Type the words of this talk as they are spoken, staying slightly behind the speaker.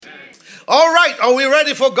All right, are we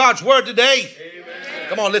ready for God's word today? Amen.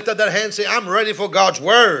 Come on, lift up that hand and say, I'm ready for God's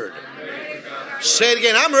word. Say it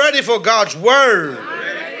again, I'm ready for God's word.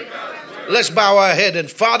 Let's bow our head. And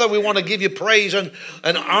Father, we want to give you praise and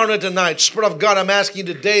honor tonight. Spirit of God, I'm asking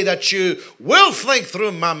you today that you will think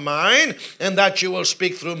through my mind and that you will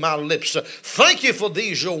speak through my lips. Thank you for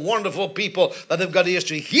these, your wonderful people that have got ears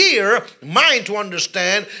to hear, mind to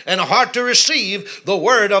understand, and a heart to receive the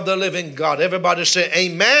word of the living God. Everybody say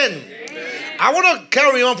amen. I want to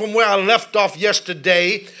carry on from where I left off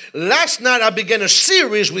yesterday. Last night I began a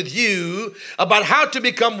series with you about how to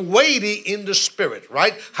become weighty in the spirit,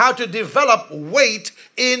 right? How to develop weight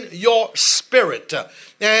in your spirit.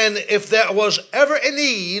 And if there was ever a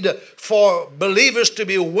need for believers to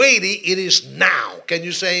be weighty, it is now. Can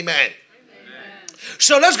you say amen?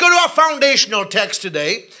 So let's go to our foundational text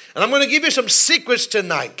today. And I'm going to give you some secrets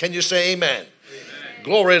tonight. Can you say amen?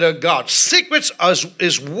 Glory to God. Secrets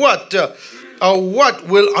is what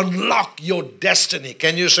will unlock your destiny.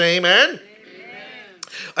 Can you say amen? Amen?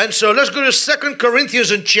 And so let's go to 2 Corinthians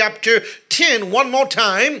in chapter 10 one more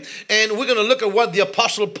time. And we're going to look at what the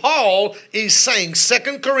Apostle Paul is saying.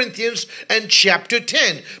 2 Corinthians and chapter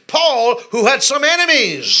 10. Paul, who had some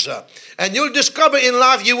enemies. And you'll discover in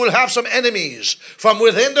life you will have some enemies from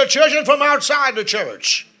within the church and from outside the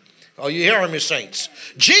church. Are you hearing me, saints?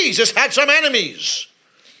 Jesus had some enemies.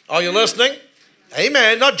 Are you listening?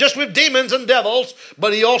 Amen. Not just with demons and devils,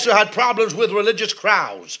 but he also had problems with religious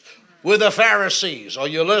crowds, with the Pharisees. Are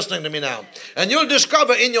you listening to me now? And you'll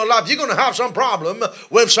discover in your life you're going to have some problem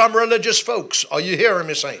with some religious folks. Are you hearing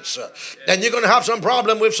me, saints? And you're going to have some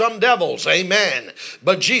problem with some devils. Amen.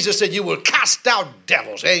 But Jesus said you will cast out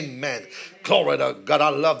devils. Amen. Glory to God. I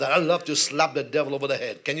love that. I love to slap the devil over the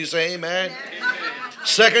head. Can you say amen?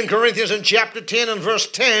 2 Corinthians in chapter 10 and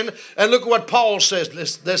verse 10. And look what Paul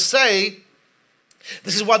says. They say,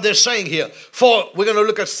 this is what they're saying here. For we're going to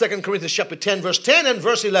look at 2 Corinthians chapter 10, verse 10 and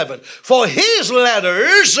verse 11. For his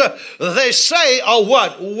letters, they say, are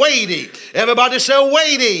what? Weighty. Everybody say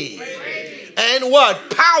weighty. Weighty. And what?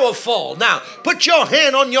 Powerful. Now, put your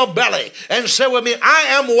hand on your belly and say with me, I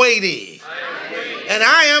am weighty. And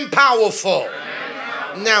I am powerful.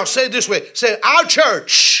 Now, say it this way. Say, our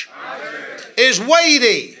church is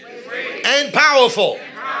weighty and powerful.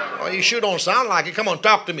 Oh, you sure don't sound like it. Come on,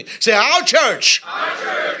 talk to me. Say, our church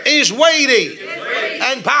is weighty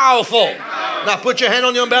and powerful. Now, put your hand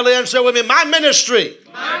on your belly and say with me, my ministry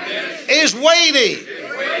is weighty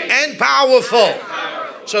and powerful.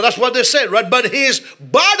 So that's what they said, right? But his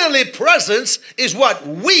bodily presence is what?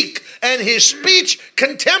 Weak, and his speech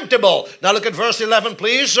contemptible. Now, look at verse 11,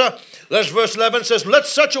 please. Verse 11 says, let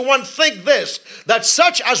such a one think this, that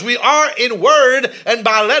such as we are in word and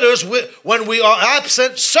by letters when we are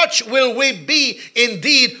absent, such will we be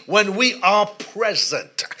indeed when we are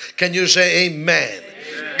present. Can you say amen?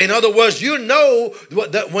 Amen. In other words, you know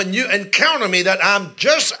that when you encounter me, that I'm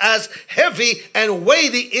just as heavy and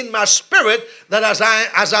weighty in my spirit that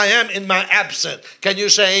as I am in my absence. Can you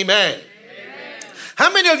say amen? Amen?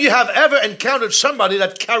 How many of you have ever encountered somebody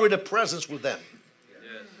that carried a presence with them?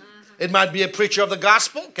 It might be a preacher of the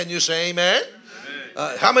gospel. Can you say amen?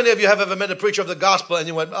 How many of you have ever met a preacher of the gospel and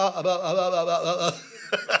you went,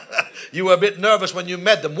 you were a bit nervous when you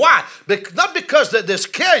met them. Why? Not because they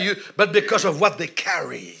scare you, but because of what they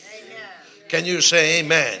carry. Can you say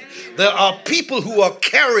amen? There are people who are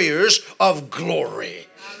carriers of glory.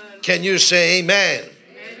 Can you say amen?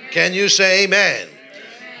 Can you say amen?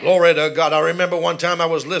 Glory to God. I remember one time I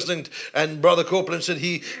was listening and Brother Copeland said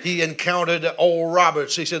he encountered Oral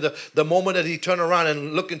Roberts. He said the moment that he turned around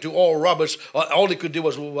and looked into Oral Roberts, all he could do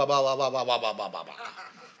was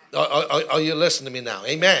Are you listening to me now?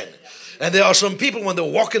 Amen. And there are some people when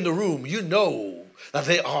they walk in the room, you know that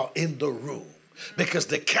they are in the room because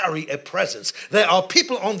they carry a presence. There are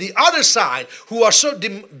people on the other side who are so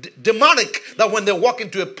demonic that when they walk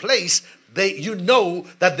into a place, you know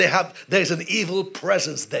that there's an evil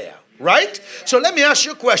presence there, right? So let me ask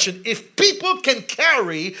you a question. If people can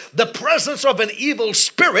carry the presence of an evil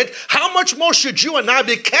spirit, how much more should you and I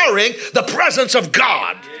be carrying the presence of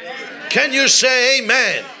God? Can you say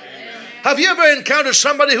amen? Have you ever encountered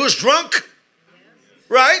somebody who's drunk?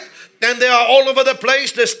 Right? And they are all over the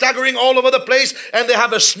place. They're staggering all over the place, and they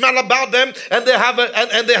have a smell about them, and they have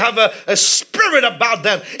a spirit about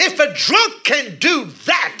them. If a drunk can do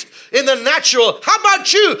that in the natural, how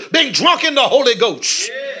about you being drunk in the Holy Ghost?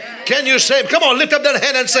 Yeah. Can you say, come on, lift up that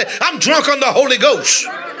hand and say, I'm drunk on the Holy Ghost.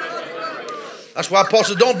 That's why Paul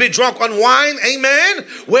says, don't be drunk on wine, amen,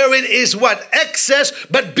 wherein is what? Excess,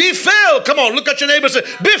 but be filled. Come on, look at your neighbor and say,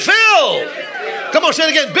 be filled. Come on, say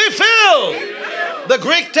it again, be filled. The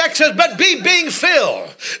Greek text says, but be being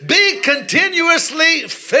filled. Be continuously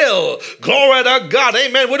filled. Glory to God.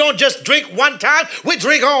 Amen. We don't just drink one time. We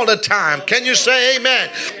drink all the time. Can you say amen?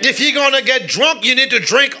 If you're going to get drunk, you need to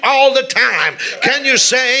drink all the time. Can you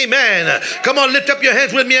say amen? Come on, lift up your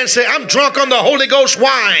hands with me and say, I'm drunk on the Holy Ghost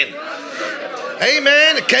wine.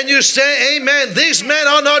 Amen. Can you say amen? These men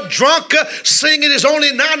are not drunk, saying it is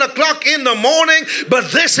only 9 o'clock in the morning,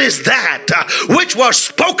 but this is that which was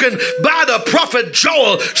spoken by the prophet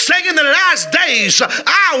Joel, saying in the last days,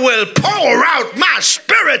 I will pour out my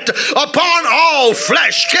spirit upon all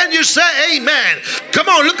flesh. Can you say amen? Come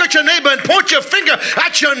on, look at your neighbor and point your finger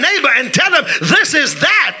at your neighbor and tell him, this is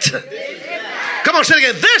that. Come on, say it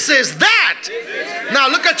again. This is that. Now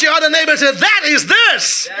look at your other neighbor and say, that is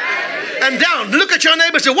this. And down, look at your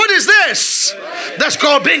neighbor and say, what is this? That's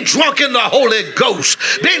called being drunk in the Holy Ghost.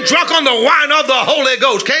 Being drunk on the wine of the Holy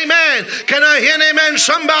Ghost. Amen. Can I hear an amen,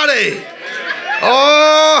 somebody?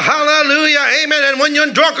 Oh, hallelujah. Amen. And when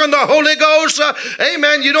you're drunk on the Holy Ghost,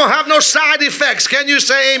 amen, you don't have no side effects. Can you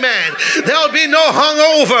say amen? There'll be no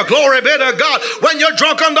hungover. Glory be to God. When you're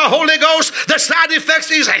drunk on the Holy Ghost, the side effects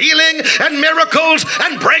is healing and miracles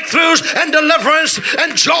and breakthroughs and deliverance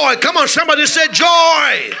and joy. Come on, somebody say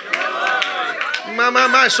joy.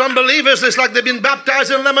 My, some believers, it's like they've been baptized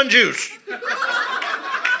in lemon juice.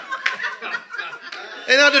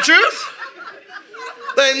 Ain't that the truth?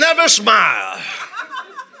 They never smile.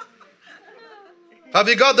 Have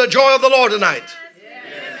you got the joy of the Lord tonight?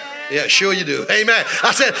 Yeah, sure you do. Amen.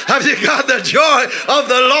 I said, have you got the joy of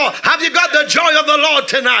the Lord? Have you got the joy of the Lord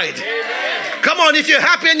tonight? Amen. Come on, if you're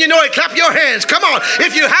happy and you know it, clap your hands. Come on,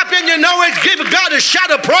 if you're happy and you know it, give God a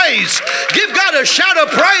shout of praise. Give God a shout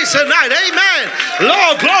of praise tonight. Amen.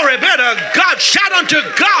 Lord, glory be to God. Shout unto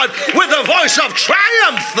God with a voice of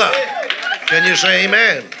triumph. Can you say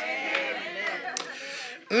amen?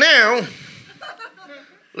 Now,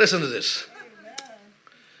 listen to this.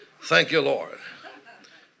 Thank you, Lord.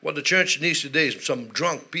 What the church needs today is some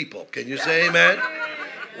drunk people. Can you say amen?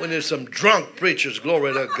 We need some drunk preachers,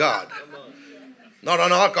 glory to God. Not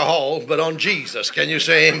on alcohol, but on Jesus. Can you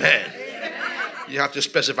say amen? You have to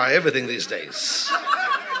specify everything these days.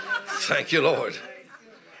 Thank you, Lord.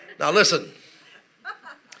 Now listen.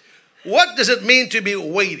 What does it mean to be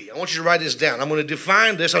weighty? I want you to write this down. I'm going to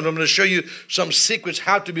define this, and I'm going to show you some secrets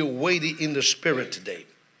how to be weighty in the Spirit today.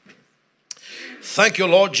 Thank you,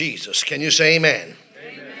 Lord Jesus. Can you say amen?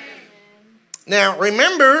 Amen. Now,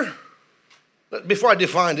 remember, before I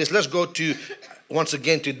define this, let's go to, once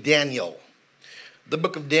again, to Daniel. The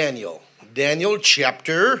book of Daniel. Daniel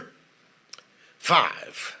chapter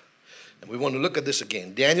 5. And we want to look at this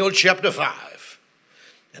again. Daniel chapter 5.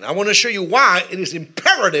 And I want to show you why it is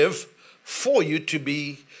imperative for you to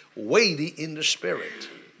be weighty in the Spirit.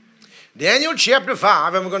 Daniel chapter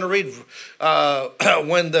 5, and we're going to read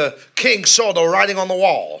when the king saw the writing on the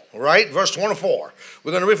wall, right? Verse 24.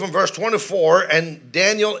 We're going to read from verse 24, and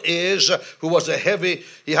Daniel he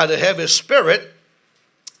had a heavy spirit.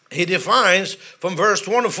 He defines from verse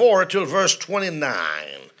 24 till verse 29.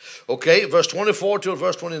 Okay, verse 24 till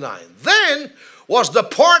verse 29. Then was the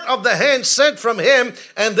part of the hand sent from him,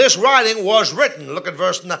 and this writing was written. Look at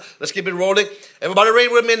verse 9. Let's keep it rolling. Everybody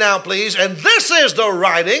read with me now, please. And this is the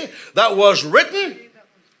writing that was written.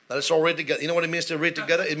 Now let's all read together. You know what it means to read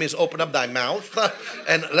together? It means open up thy mouth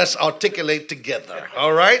and let's articulate together.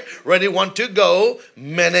 All right? Ready? 1, 2, go.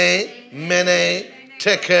 Mene, mene,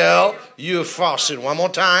 tekel, upharsin. One more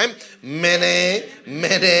time. Mene,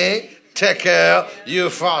 mene, tekel,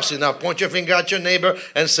 upharsin. Now point your finger at your neighbor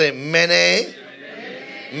and say mene,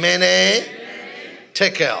 mene,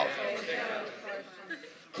 tekel.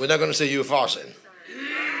 We're not going to say upharsin.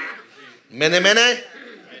 Mene, mene,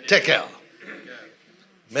 tekel.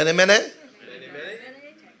 Mene, mene.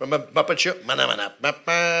 No,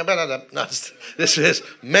 this is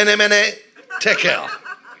mene, mene, tekel.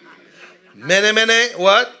 Mene, mene,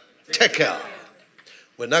 what? Tekel.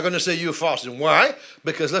 We're not going to say upharsin. Why?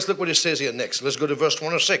 Because let's look what it says here next. Let's go to verse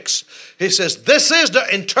 26. He says, this is the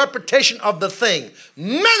interpretation of the thing.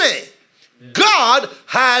 Many. God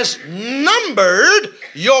has numbered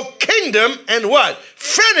your kingdom and what?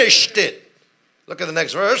 Finished it. Look at the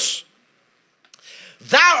next verse.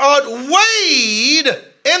 Thou art weighed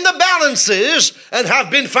in the balances and have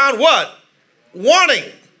been found what?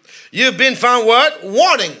 Wanting. You've been found what?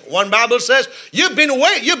 Wanting. One Bible says you've been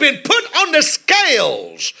weighed. You've been put on the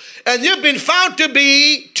scales and you've been found to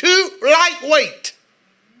be too lightweight.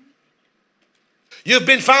 You've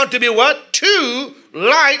been found to be what? Too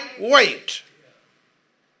lightweight.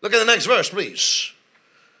 Look at the next verse, please.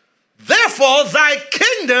 Therefore, thy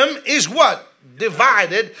kingdom is what?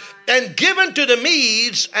 Divided and given to the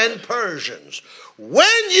Medes and Persians.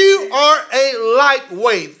 when you are a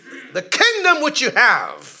lightweight, the kingdom which you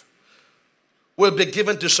have will be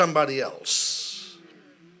given to somebody else.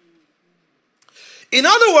 In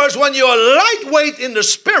other words, when you're lightweight in the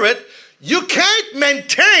spirit, you can't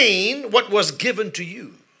maintain what was given to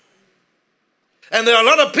you. And there are a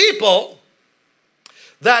lot of people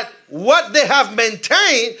that what they have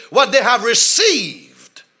maintained, what they have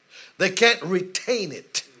received, they can't retain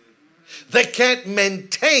it. They can't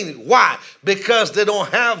maintain it. Why? Because they don't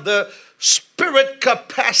have the spirit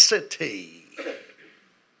capacity.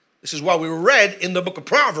 This is what we read in the book of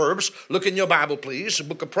Proverbs. Look in your Bible, please. The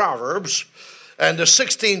book of Proverbs. And the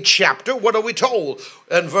 16th chapter, what are we told?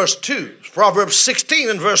 In verse 2. Proverbs 16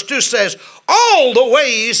 and verse 2 says, all the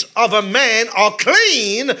ways of a man are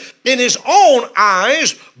clean in his own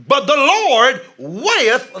eyes, but the Lord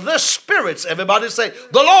weigheth the spirits. Everybody say,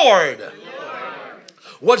 the Lord.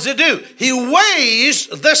 What does he do? He weighs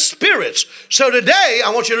the spirits. So today,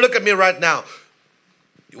 I want you to look at me right now.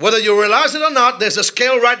 Whether you realize it or not, there's a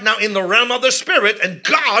scale right now in the realm of the spirit, and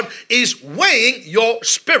God is weighing your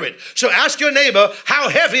spirit. So ask your neighbor, how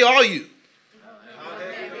heavy are you?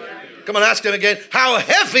 Come on, ask him again. How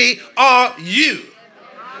heavy are you?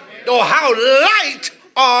 Or how light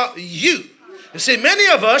are you? You see, many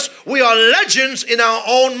of us, we are legends in our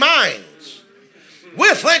own minds. We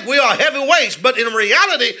think we are heavyweights, but in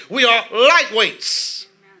reality, we are lightweights.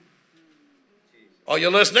 Are you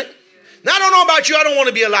listening? Now, I don't know about you. I don't want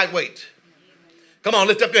to be a lightweight. Come on,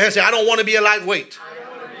 lift up your hand and say, I don't want to be a lightweight.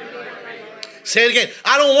 Say it again.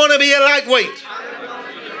 I don't want to be a lightweight.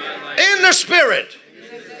 In the spirit.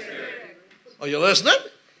 Are you listening?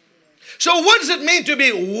 So what does it mean to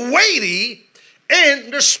be weighty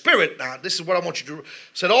in the spirit? Now, this is what I want you to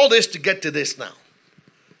said all this to get to this now.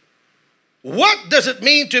 What does it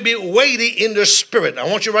mean to be weighty in the spirit? I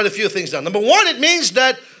want you to write a few things down. Number one, it means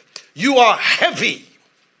that you are heavy.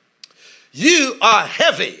 You are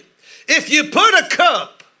heavy. If you put a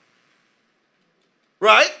cup,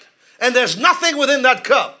 right, and there's nothing within that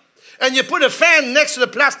cup, and you put a fan next to the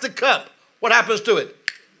plastic cup, what happens to it?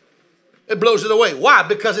 It blows it away. Why?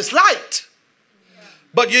 Because it's light.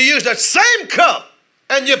 But you use that same cup,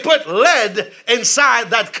 and you put lead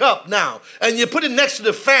inside that cup now, and you put it next to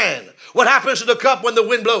the fan. What happens to the cup when the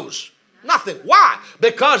wind blows? Nothing. Why?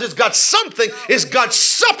 Because it's got something, it's got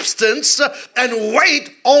substance and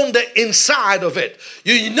weight on the inside of it.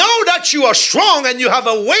 You know that you are strong and you have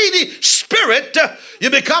a weighty spirit.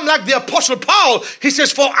 You become like the Apostle Paul. He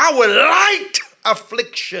says, for our light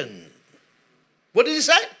affliction. What did he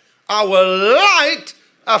say? Our light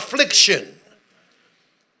affliction.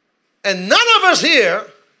 And none of us here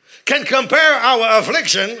can compare our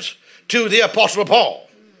afflictions to the Apostle Paul.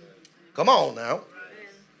 Come on now.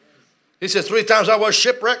 He says 3 times I was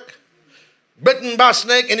shipwrecked, bitten by a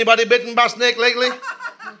snake. Anybody bitten by a snake lately?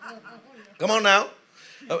 Come on now.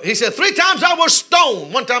 He said 3 times I was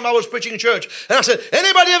stoned. One time I was preaching in church, and I said,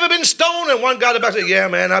 anybody ever been stoned? And one guy back said, yeah,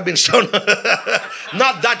 man, I've been stoned.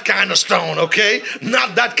 Not that kind of stone, okay?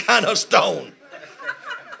 Not that kind of stone.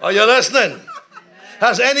 Are you listening?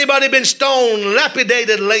 Has anybody been stoned,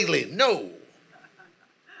 lapidated lately? No.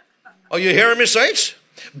 Are you hearing me, saints?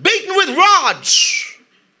 Beaten with rods.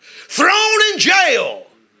 Thrown in jail.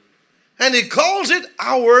 And he calls it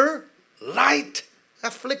our light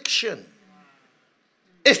affliction.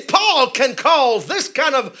 If Paul can call this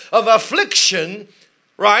kind of affliction,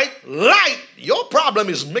 right, light, your problem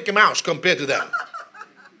is Mickey Mouse compared to that.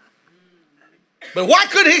 But why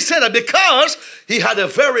could he say that? Because he had a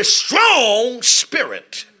very strong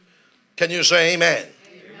spirit. Can you say amen?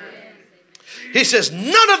 Amen. He says,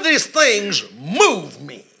 none of these things move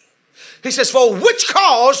me. He says, for which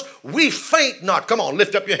cause we faint not. Come on,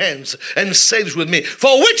 lift up your hands and say this with me.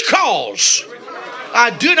 For which cause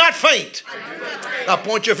I do not faint. Now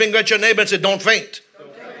point your finger at your neighbor and say, don't faint.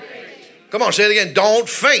 Come on, say it again. Don't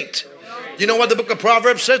faint. You know what the book of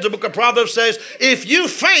Proverbs says? The book of Proverbs says, if you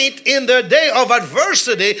faint in the day of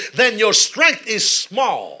adversity, then your strength is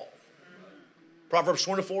small. Proverbs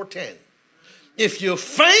 24:10. If you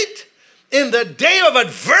faint in the day of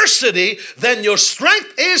adversity, then your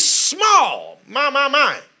strength is small.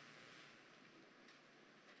 My.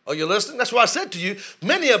 Are you listening? That's why I said to you,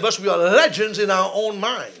 many of us, we are legends in our own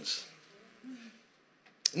minds.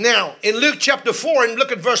 Now, in Luke chapter 4, and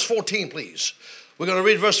look at verse 14, please. We're going to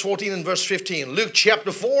read verse 14 and verse 15. Luke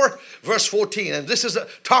chapter 4, verse 14. And this is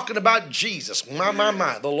talking about Jesus. My,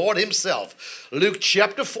 the Lord himself. Luke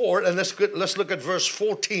chapter 4, and let's look at verse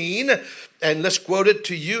 14. And let's quote it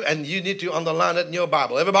to you, and you need to underline it in your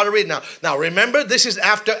Bible. Everybody read now. Now, remember, this is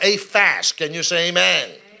after a fast. Can you say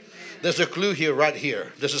amen? There's a clue here, right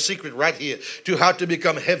here. There's a secret right here to how to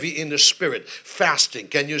become heavy in the spirit. Fasting.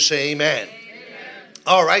 Can you say amen? Amen.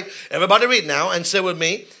 All right. Everybody read now and say with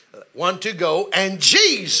me. 1, 2, go. And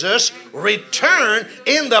Jesus returned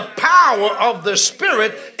in the power of the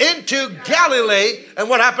Spirit into Galilee. And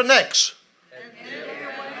what happened next?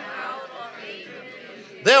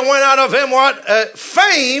 There went out of him what?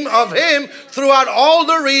 Fame of him throughout all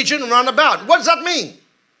the region round about. What does that mean?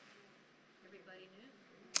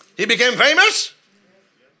 He became famous?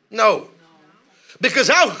 No. Because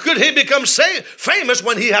how could he become famous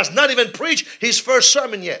when he has not even preached his first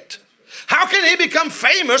sermon yet? How can he become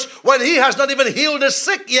famous when he has not even healed the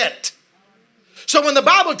sick yet? So when the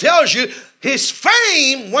Bible tells you his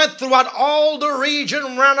fame went throughout all the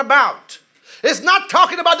region round about, it's not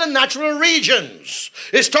talking about the natural regions.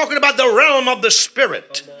 It's talking about the realm of the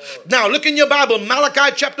Spirit. Now look in your Bible,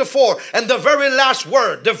 Malachi chapter 4, and the very last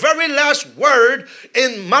word. The very last word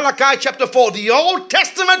in Malachi chapter 4. The Old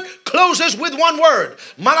Testament closes with one word.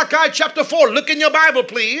 Malachi chapter 4. Look in your Bible,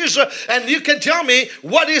 please. And you can tell me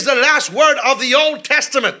what is the last word of the Old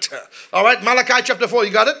Testament. All right, Malachi chapter 4.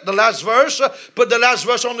 You got it? The last verse. Put the last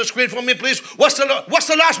verse on the screen for me, please. What's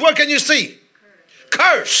the last word can you see?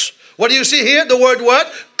 Curse. What do you see here? The word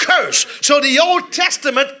what? Curse. So the Old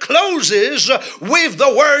Testament closes with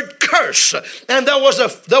the word curse. And there was a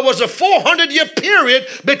 400-year period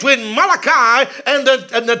between Malachi and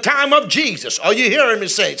the time of Jesus. Are you hearing me,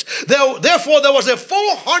 saints? Therefore, there was a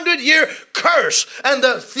 400-year curse. And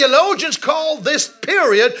the theologians call this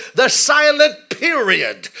period the silent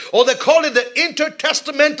period. Or they call it the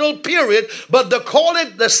intertestamental period. But they call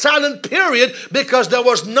it the silent period because there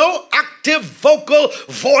was no active vocal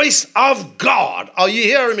voice of God. Are you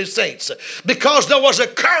hearing me, saints? Because there was a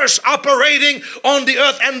curse operating on the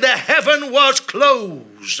earth and the heaven was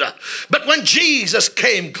closed. But when Jesus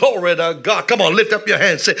came, glory to God. Come on, lift up your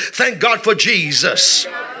hands. Say, thank God for Jesus.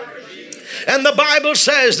 And the Bible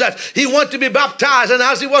says that he wanted to be baptized. And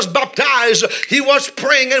as he was baptized, he was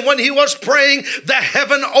praying. And when he was praying, the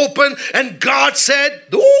heaven opened. And God said,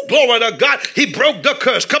 oh, glory to God, he broke the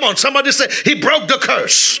curse. Come on, somebody say, he broke the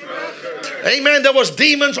curse. Amen. There was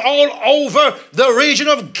demons all over the region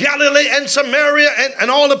of Galilee and Samaria and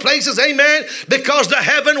all the places. Amen. Because the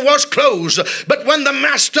heaven was closed. But when the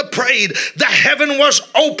master prayed, the heaven was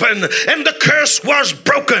open and the curse was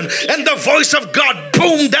broken. And the voice of God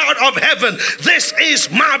boomed out of heaven. This is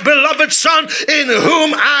my beloved son in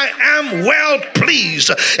whom I am well pleased.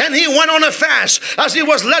 And he went on a fast as he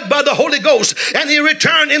was led by the Holy Ghost. And he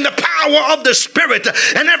returned in the power of the Spirit.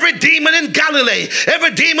 And every demon in Galilee,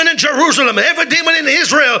 every demon in Jerusalem, every demon in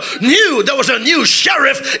Israel knew there was a new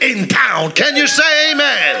sheriff in town. Can you say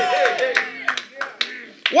amen?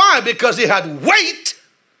 Why? Because he had weight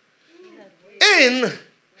in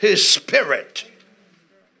his spirit.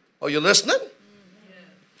 Are you listening?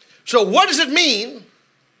 So what does it mean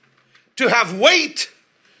to have weight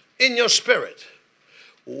in your spirit?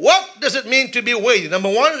 What does it mean to be weighty?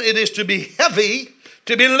 Number one, it is to be heavy,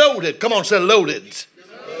 to be loaded. Come on, say loaded.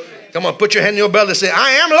 Come on, put your hand in your belly and say,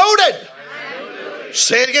 I am loaded.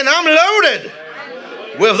 Say it again, I'm loaded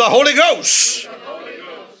with the Holy Ghost.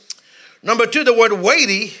 Number two, the word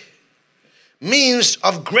weighty means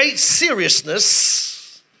of great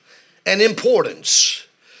seriousness and importance.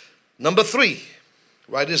 Number three,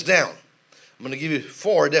 write this down. I'm going to give you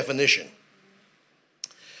 4 definitions.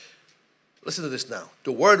 Listen to this now.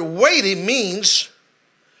 The word weighty means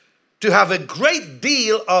to have a great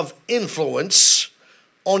deal of influence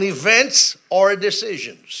on events or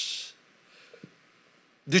decisions.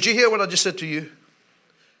 Did you hear what I just said to you?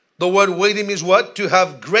 The word weighty means what? To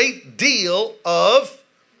have great deal of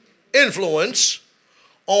influence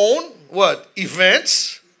on what?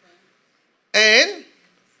 Events and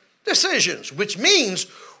decisions. Which means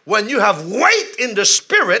when you have weight in the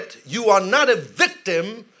spirit, you are not a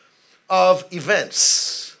victim of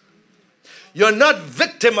events. You're not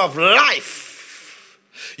victim of life.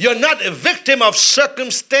 You're not a victim of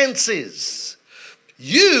circumstances.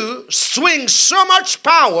 You swing so much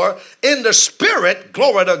power in the spirit,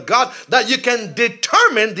 glory to God, that you can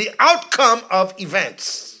determine the outcome of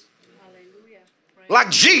events. Hallelujah. Like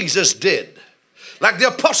Jesus did. Like the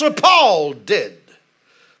Apostle Paul did.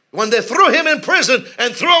 When they threw him in prison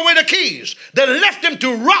and threw away the keys, they left him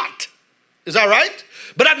to rot. Is that right?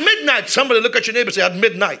 But at midnight, somebody look at your neighbor and say, at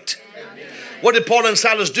midnight. What did Paul and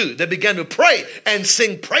Silas do? They began to pray and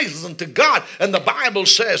sing praises unto God. And the Bible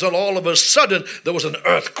says that all of a sudden there was an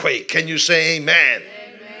earthquake. Can you say amen?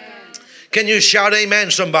 Amen. Can you shout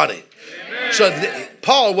amen, somebody? Amen. So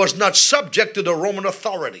Paul was not subject to the Roman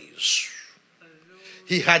authorities.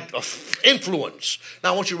 He had influence.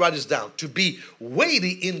 Now I want you to write this down. To be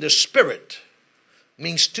weighty in the spirit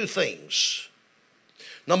means two things.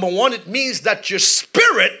 Number one, it means that your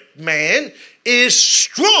spirit, man, is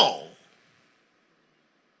strong.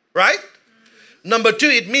 Right? Number two,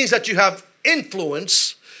 it means that you have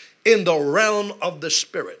influence in the realm of the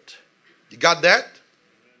spirit. You got that?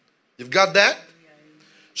 You've got that?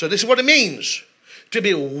 So this is what it means to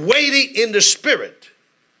be weighty in the spirit.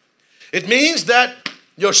 It means that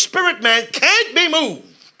your spirit man can't be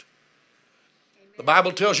moved. The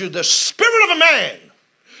Bible tells you the spirit of a man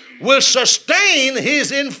will sustain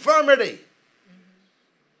his infirmity,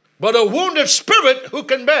 but a wounded spirit who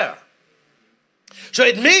can bear. So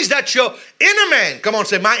it means that your inner man, come on,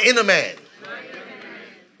 say, my inner man.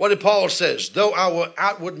 What did Paul says? Though our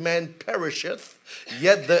outward man perisheth,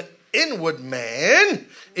 yet the inward man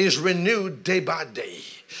is renewed day by day.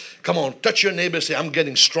 Come on, touch your neighbor and say, I'm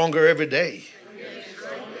getting stronger every day.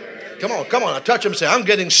 Come on, I touch him and say, I'm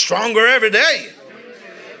getting stronger every day.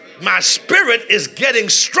 My spirit is getting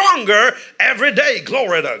stronger every day.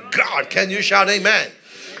 Glory to God. Can you shout amen?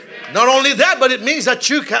 Not only that, but it means that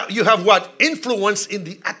you have what? Influence in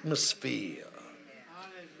the atmosphere.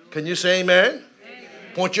 Can you say amen?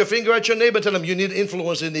 Point your finger at your neighbor. Tell them you need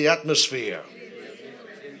influence in the atmosphere.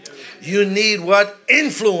 You need what?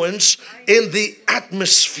 Influence in the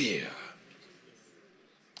atmosphere.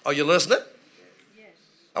 Are you listening?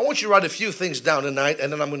 I want you to write a few things down tonight, and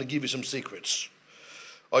then I'm going to give you some secrets.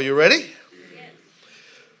 Are you ready? I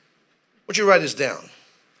want you to write this down.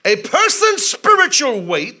 A person's spiritual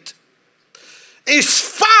weight is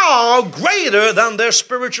far greater than their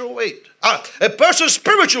spiritual weight. A person's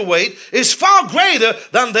spiritual weight is far greater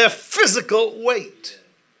than their physical weight.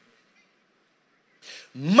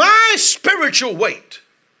 My spiritual weight.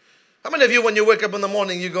 How many of you, when you wake up in the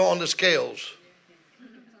morning, you go on the scales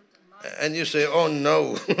and you say, oh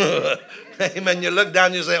no. Amen. You look down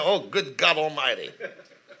and you say, oh, good God Almighty.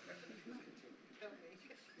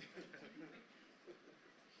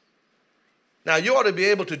 Now, you ought to be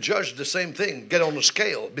able to judge the same thing, get on the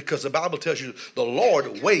scale, because the Bible tells you the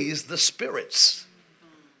Lord weighs the spirits.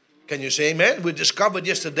 Can you say amen? We discovered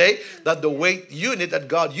yesterday that the weight unit that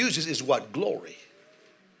God uses is what? Glory.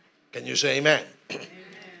 Can you say amen? Amen.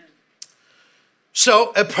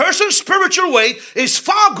 So, a person's spiritual weight is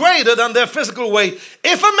far greater than their physical weight.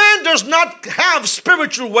 If a man does not have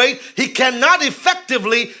spiritual weight, he cannot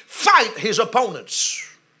effectively fight his opponents.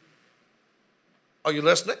 Are you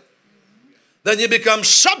listening? Then you become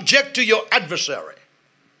subject to your adversary.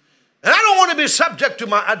 And I don't want to be subject to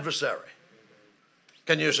my adversary.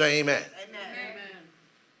 Can you say amen? Amen.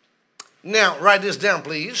 Now, write this down,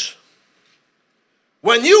 please.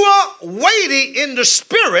 When you are weighty in the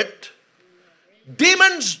spirit,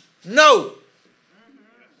 demons know.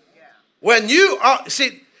 When you are,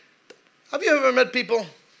 see, have you ever met people?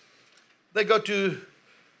 They go to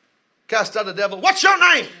cast out the devil. What's your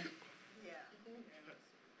name?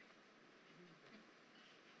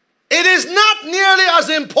 It is not nearly as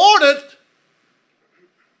important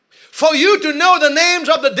for you to know the names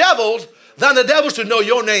of the devils than the devils to know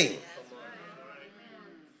your name.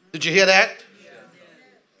 Did you hear that?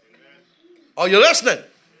 Are you listening?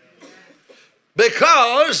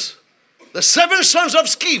 Because the 7 sons of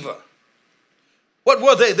Sceva, what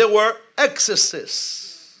were they? They were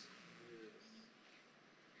exorcists.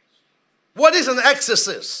 What is an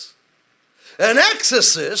exorcist? An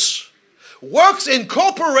exorcist works in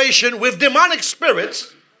cooperation with demonic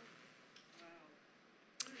spirits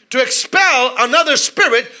to expel another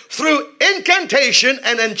spirit through incantation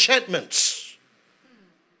and enchantments.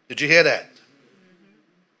 Did you hear that?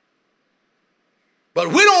 But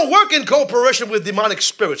we don't work in cooperation with demonic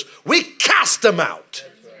spirits. We cast them out.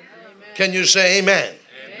 Can you say amen?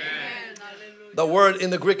 Amen. The word in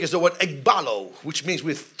the Greek is the word ekbalo, which means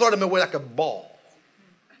we throw them away like a ball.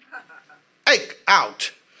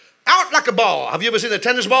 Out. Out like a ball. Have you ever seen a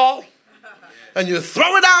tennis ball? And you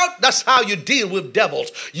throw it out. That's how you deal with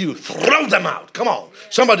devils. You throw them out. Come on.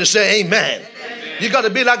 Somebody say amen. Amen. You got to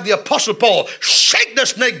be like the Apostle Paul. Shake the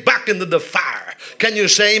snake back into the fire. Can you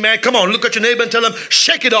say amen? Come on. Look at your neighbor and tell them,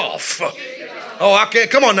 shake it off. Shake it off. Oh, I can't.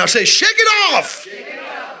 Come on now. Say, shake it off. Shake it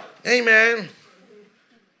off. Amen.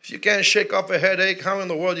 If you can't shake off a headache, how in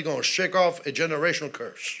the world are you going to shake off a generational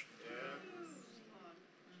curse?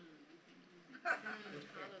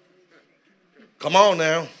 Come on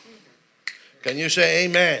now. Can you say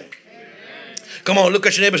amen? Amen? Come on, look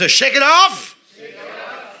at your neighbor and say, shake it off. Shake it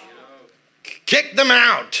off. Kick them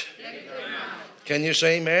out. Kick them out. Can you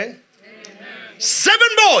say amen? Amen? 7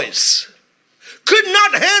 boys could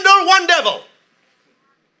not handle one devil.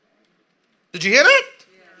 Did you hear that?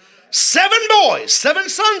 7 boys, 7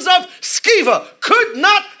 sons of Sceva could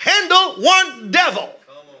not handle one devil.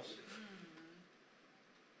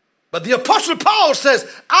 But the Apostle Paul says,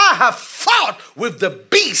 I have fought with the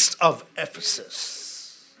beast of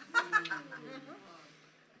Ephesus.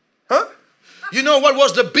 Huh? You know what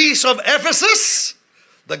was the beast of Ephesus?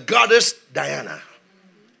 The goddess Diana,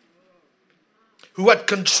 who had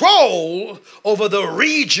control over the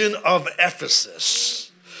region of Ephesus.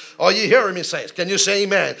 Are you hearing me, saints? Can you say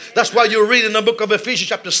amen? That's why you read in the book of Ephesians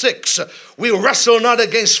chapter 6, we wrestle not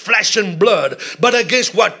against flesh and blood, but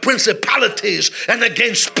against what? Principalities and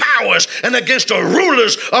against powers and against the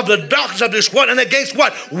rulers of the darkness of this world and against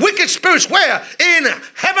what? Wicked spirits. Where? In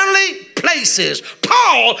heavenly places.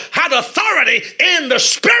 Paul had authority in the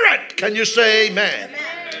spirit. Can you say amen?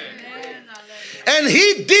 Amen. And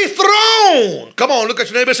he dethroned. Come on, look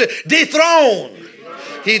at your neighbor and say, dethroned.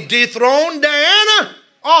 He dethroned Diana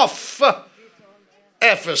off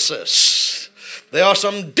Ephesus. There are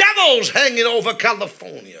some devils hanging over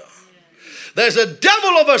California. There's a devil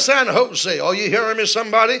over San Jose. Are you hearing me,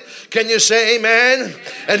 somebody? Can you say amen?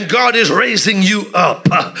 And God is raising you up.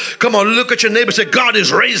 Come on, look at your neighbor and say, God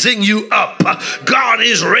is raising you up. God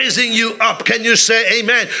is raising you up. Can you say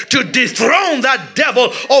amen? To dethrone that devil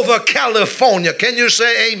over California. Can you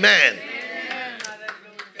say amen?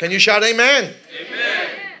 Can you shout amen? Amen.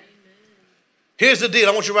 Here's the deal.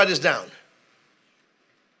 I want you to write this down.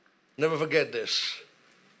 Never forget this.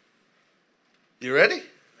 You ready?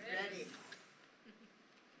 Ready.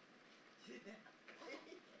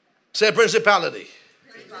 Say principality.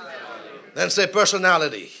 Then say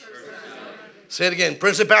personality. Say it again.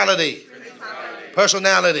 Principality.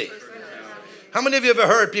 Personality. How many of you ever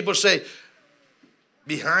heard people say,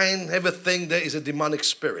 behind everything there is a demonic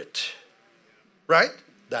spirit? Right?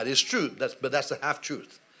 That is true. But that's the half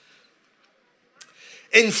truth.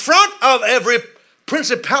 In front of every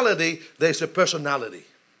principality, there's a personality.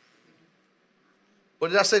 What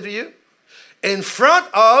did I say to you? In front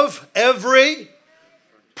of every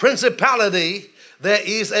principality, there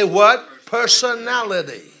is a what?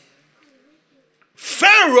 Personality.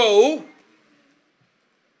 Pharaoh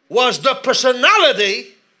was the personality,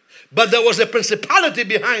 but there was a principality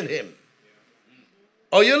behind him.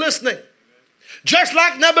 Are you listening? Just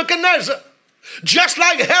like Nebuchadnezzar, just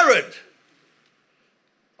like Herod.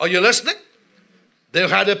 Are you listening? They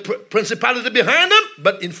had a principality behind them,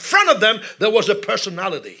 but in front of them, there was a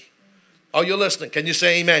personality. Are you listening? Can you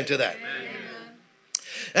say amen to that? Amen.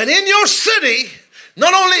 And in your city,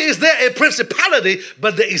 not only is there a principality,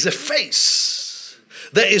 but there is a face.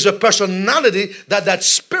 There is a personality that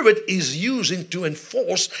spirit is using to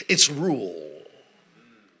enforce its rule.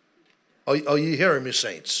 Are you hearing me,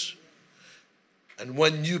 saints? And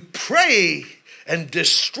when you pray and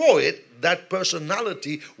destroy it, that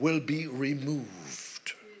personality will be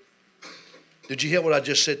removed. Did you hear what I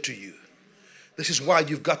just said to you? This is why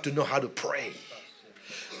you've got to know how to pray.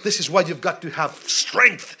 This is why you've got to have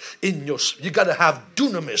strength in your, you got to have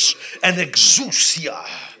dunamis and exousia.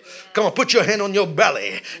 Come on, put your hand on your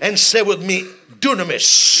belly and say with me,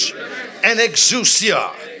 dunamis and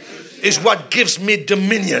exousia is what gives me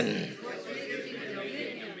dominion.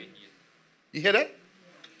 You hear that?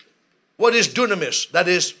 What is dunamis? That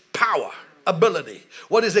is power, ability.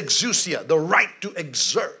 What is exousia? The right to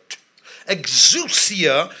exert.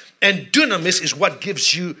 Exousia and dunamis is what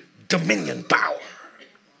gives you dominion, power.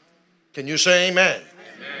 Can you say amen?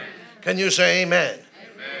 Amen. Can you say amen?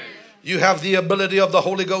 Amen? You have the ability of the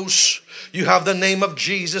Holy Ghost. You have the name of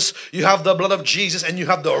Jesus. You have the blood of Jesus. And you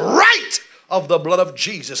have the right of the blood of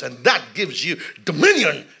Jesus. And that gives you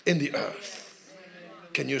dominion in the earth.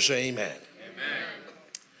 Can you say amen?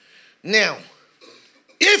 Now,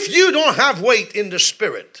 if you don't have weight in the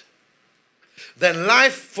spirit, then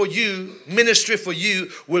life for you, ministry for you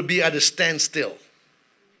will be at a standstill.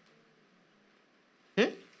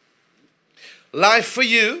 Life for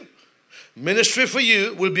you, ministry for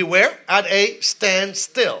you will be where? At a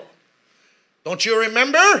standstill. Don't you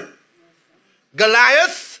remember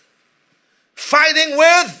Goliath fighting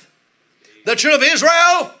with the children of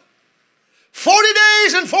Israel? 40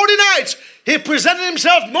 days and 40 nights. He presented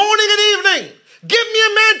himself morning and evening. Give me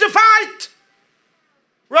a man to fight.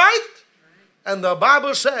 Right? And the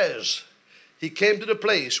Bible says he came to the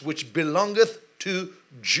place which belongeth to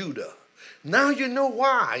Judah. Now you know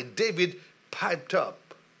why David piped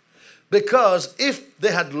up. Because if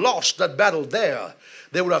they had lost that battle there,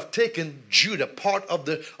 they would have taken Judah, part of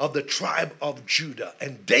the tribe of Judah.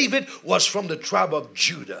 And David was from the tribe of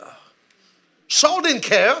Judah. Saul didn't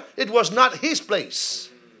care. It was not his place.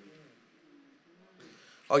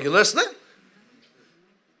 Are you listening?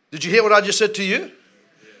 Did you hear what I just said to you?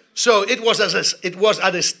 So it was at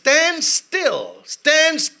a standstill.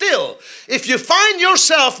 Standstill. If you find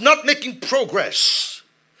yourself not making progress,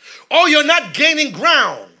 or you're not gaining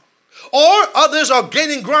ground, or others are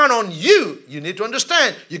gaining ground on you, you need to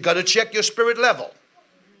understand, you got to check your spirit level.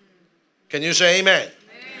 Can you say amen? Amen?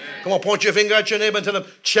 Come on, point your finger at your neighbor and tell them,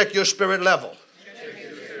 check your spirit level.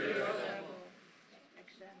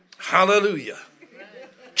 Hallelujah.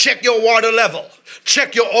 Check your water level.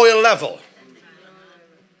 Check your oil level.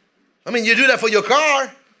 I mean, you do that for your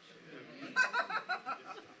car.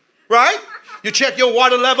 Right? You check your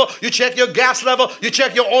water level. You check your gas level. You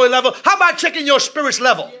check your oil level. How about checking your spirit's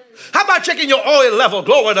level? How about checking your oil level?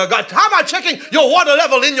 Glory to God. How about checking your water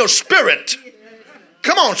level in your spirit?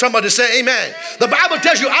 Come on, somebody say amen. The Bible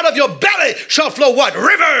tells you out of your belly shall flow what?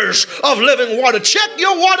 Rivers of living water. Check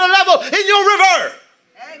your water level in your river.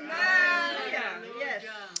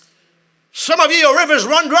 Some of you, your rivers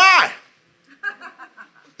run dry.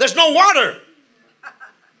 There's no water.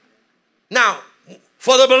 Now,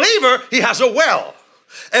 for the believer, he has a well.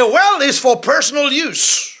 A well is for personal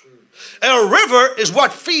use. A river is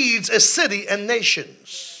what feeds a city and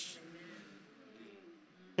nations.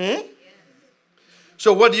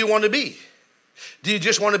 So what do you want to be? Do you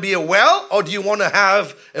just want to be a well, or do you want to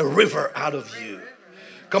have a river out of you?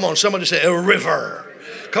 Come on, somebody say a river.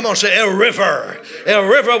 Come on, say a river. A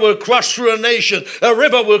river will cross through a nation. A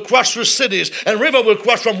river will cross through cities. And river will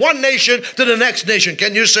cross from one nation to the next nation.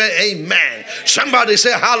 Can you say amen? Somebody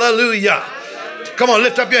say hallelujah. Come on,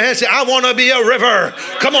 lift up your hands. Say, I want to be a river.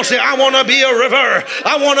 Come on, say, I want to be a river.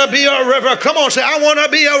 I want to be a river. Come on, say, I want to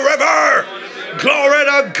be a river. Glory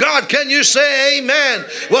to God. Can you say amen?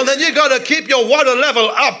 Well, then you got to keep your water level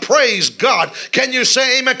up. Praise God. Can you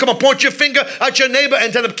say amen? Come on, point your finger at your neighbor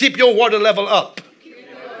and tell him, keep your water level up.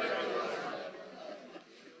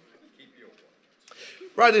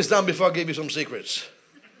 Write this down before I give you some secrets.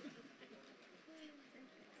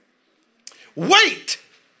 Wait,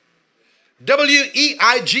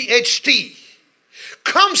 W-E-I-G-H-T,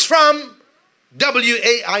 comes from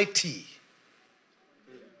W-A-I-T.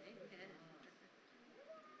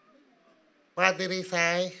 What did he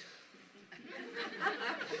say?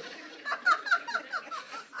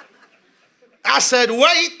 I said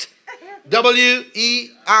wait,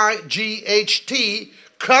 W-E-I-G-H-T,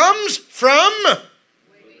 comes from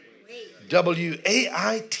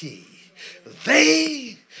W-A-I-T.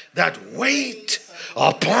 They that wait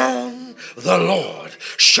upon the Lord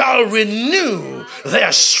shall renew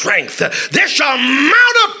their strength. They shall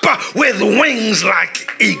mount up with wings like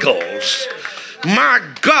eagles. My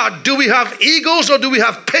God, do we have eagles or do we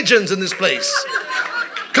have pigeons in this place?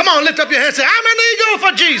 Come on, lift up your hands. Say, I'm an eagle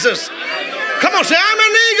for Jesus. Come on, say, I'm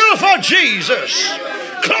an eagle for Jesus.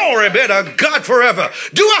 Glory be to God forever.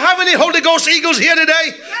 Do I have any Holy Ghost eagles here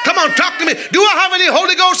today? Come on, talk to me. Do I have any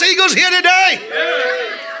Holy Ghost eagles here today?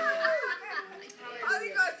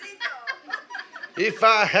 If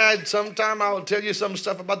I had some time, I will tell you some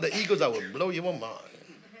stuff about the eagles that will blow your mind.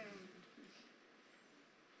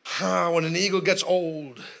 When an eagle gets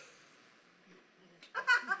old,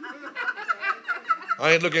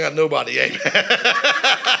 I ain't looking at nobody, amen.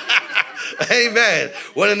 Amen.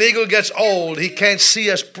 When an eagle gets old, he can't see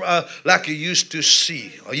us like he used to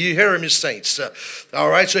see. Are you hearing me, saints? All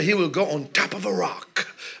right, so he will go on top of a rock,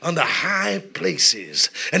 on the high places,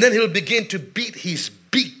 and then he'll begin to beat his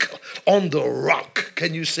beak on the rock.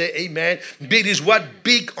 Can you say amen? Beat his what?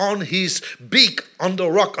 Beak on his beak on the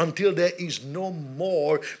rock until there is no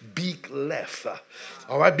more beak left.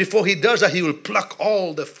 All right, before he does that, he will pluck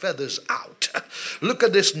all the feathers out. Look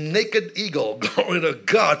at this naked eagle, glory to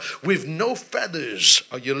God, with no feathers.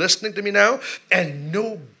 Are you listening to me now? And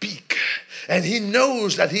no beak. And he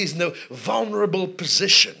knows that he's in a vulnerable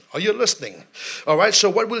position. Are you listening? All right, so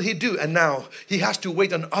what will he do? And now he has to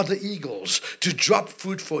wait on other eagles to drop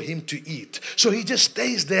food for him to eat. So he just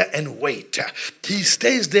stays there and wait. He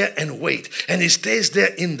stays there and wait. And he stays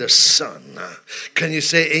there in the sun. Can you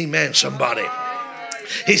say amen, somebody?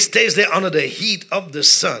 He stays there under the heat of the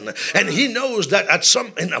sun, and he knows that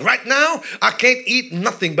right now I can't eat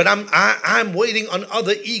nothing, but I'm waiting on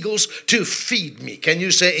other eagles to feed me. Can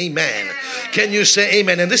you say amen? Can you say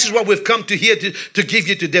amen? And this is what we've come to here to give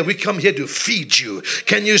you today. We come here to feed you.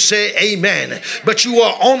 Can you say amen? But you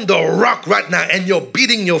are on the rock right now, and you're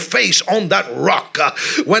beating your face on that rock.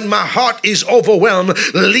 When my heart is overwhelmed,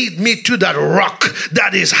 lead me to that rock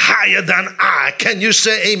that is higher than I. Can you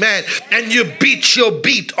say amen? And you beat your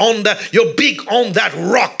beak on that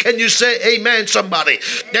rock. Can you say amen, somebody?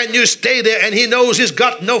 Then you stay there, and he knows he's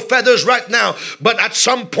got no feathers right now, but at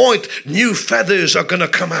some point new feathers are going to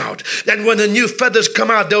come out. And when the new feathers come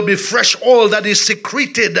out, there'll be fresh oil that is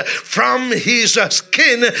secreted from his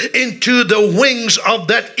skin into the wings of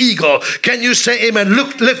that eagle. Can you say amen?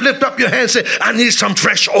 Lift up your hands and say, I need some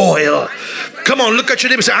fresh oil. Come on, look at your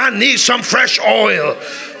neighbor and say, I need some fresh oil.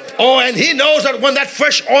 Oh, and he knows that when that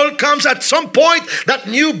fresh oil comes, at some point, that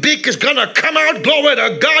new beak is going to come out, glory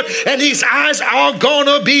to God, and his eyes are going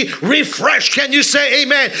to be refreshed. Can you say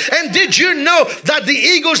amen? And did you know that the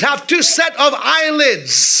eagles have two set of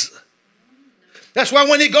eyelids? That's why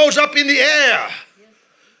when he goes up in the air,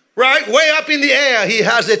 right, way up in the air, he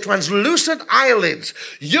has a translucent eyelids.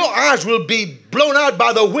 Your eyes will be blown out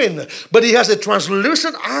by the wind, but he has a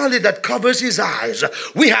translucent eyelid that covers his eyes.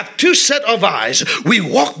 We have two set of eyes. We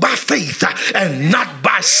walk by faith and not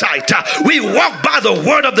by sight. We walk by the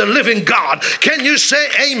word of the living God. Can you say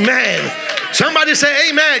amen? Somebody say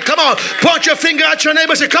amen. Come on, point your finger at your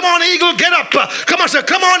neighbor. Say, come on, eagle, get up. Come on, say,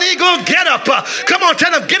 come on, eagle, get up. Come on,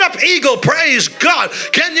 tell them, get up, eagle. Praise God.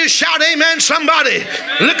 Can you shout amen, somebody?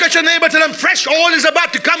 Look at your neighbor, tell them, fresh oil is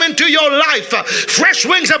about to come into your life. Fresh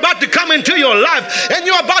wings are about to come into your life, and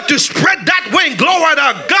you're about to spread that wing, glory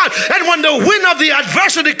to God. And when the wind of the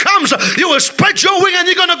adversity comes, you will spread your wing and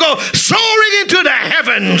you're going to go soaring into the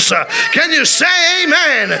heavens. Can you say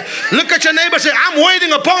amen? Look at your neighbor, say, I'm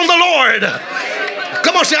waiting upon the Lord.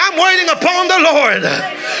 Come on, say, I'm waiting upon the Lord.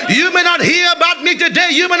 You may not hear about me today,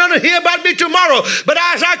 you may not hear about me tomorrow, but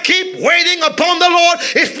as I keep waiting upon the Lord,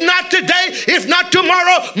 if not today, if not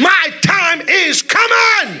tomorrow, my time is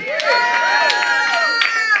coming.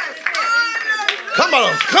 Come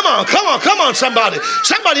on, somebody.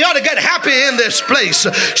 Somebody ought to get happy in this place.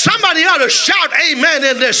 Somebody ought to shout amen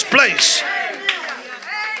in this place.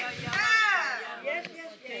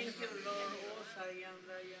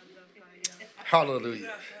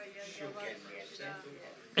 Hallelujah.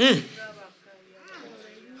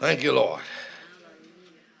 Thank you, Lord.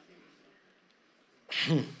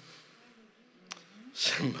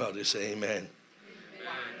 Somebody say amen.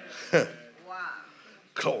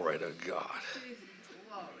 Glory to God.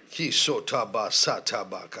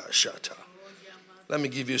 Let me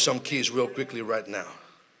give you some keys real quickly right now.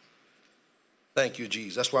 Thank you,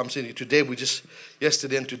 Jesus. That's why I'm saying today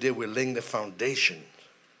yesterday and today we're laying the foundation.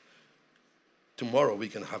 Tomorrow we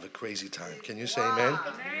can have a crazy time. Can you say amen?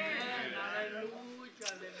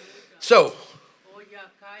 So,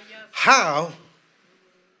 how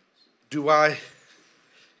do I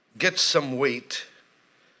get some weight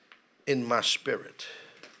in my spirit?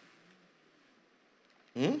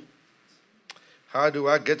 How do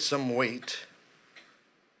I get some weight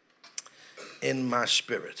in my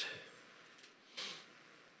spirit?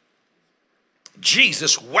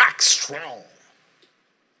 Jesus waxed strong.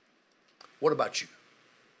 What about you?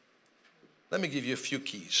 Let me give you a few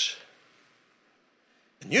keys.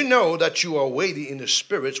 And you know that you are weighty in the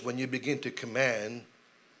spirits when you begin to command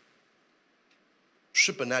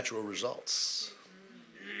supernatural results.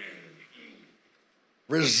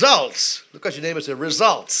 Results. Look at your neighbor and say,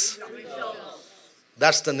 results.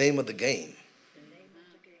 That's the name of the game.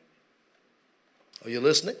 Are you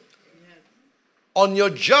listening? On your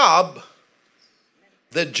job,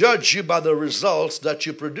 they judge you by the results that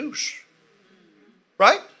you produce.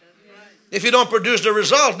 Right? If you don't produce the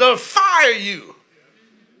results, they'll fire you.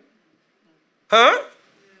 Huh?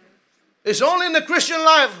 It's only in the Christian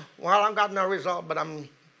life. Well, I've got no result, but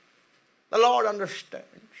the Lord understands.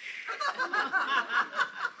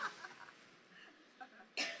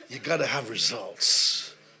 You got to have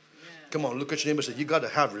results. Come on, look at your neighbor and say, you got to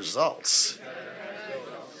have results.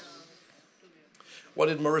 What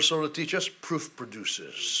did Marisol teach us? Proof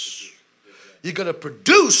produces. You got to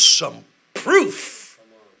produce some proof.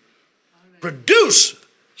 Produce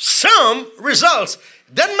some results.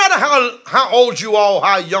 Doesn't matter how old you are or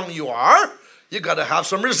how young you are, you got to have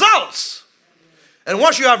some results. And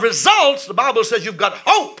once you have results, the Bible says you've got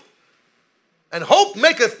hope. And hope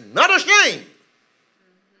maketh not ashamed.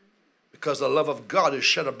 Because the love of God is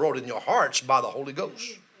shed abroad in your hearts by the Holy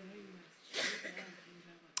Ghost.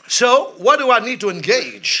 So, what do I need to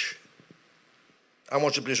engage? I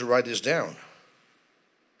want you please to write this down.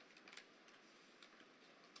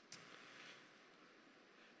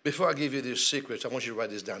 Before I give you these secrets, I want you to write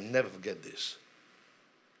this down. Never forget this.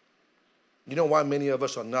 You know why many of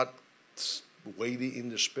us are not weighty in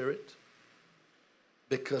the spirit?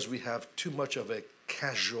 Because we have too much of a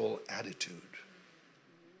casual attitude.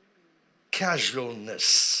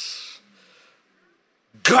 Casualness.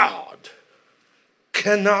 God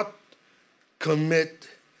cannot commit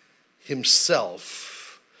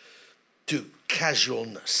himself to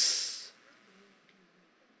casualness.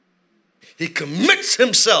 He commits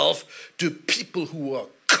himself to people who are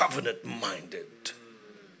covenant-minded.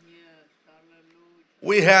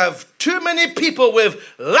 We have too many people with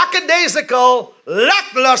lackadaisical,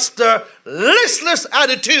 lackluster, listless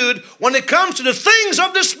attitude when it comes to the things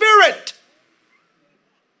of the Spirit.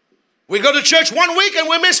 We go to church 1 week and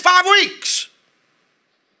we miss 5 weeks.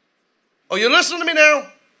 Oh, you listening to me now?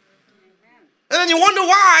 And then you wonder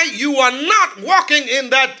why you are not walking in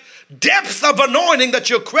that depth of anointing that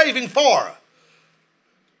you're craving for.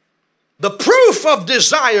 The proof of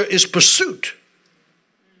desire is pursuit.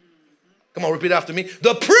 Come on, repeat after me.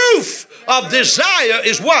 The proof of desire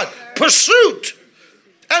is what? Pursuit.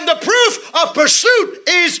 And the proof of pursuit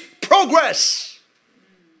is progress.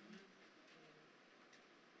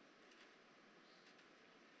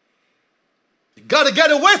 You got to get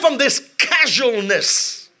away from this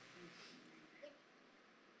casualness.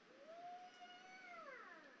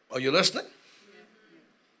 Are you listening?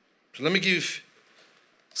 So let me give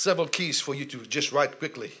several keys for you to just write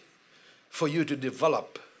quickly. For you to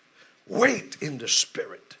develop weight in the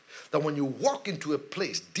Spirit. That when you walk into a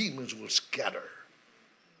place, demons will scatter.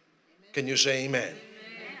 Amen. Can you say amen? Amen?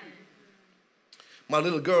 My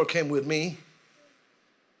little girl came with me.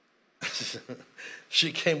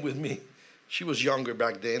 She came with me. She was younger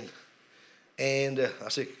back then. And I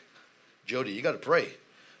said, Jody, you got to pray.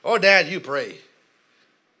 Oh, Dad, you pray.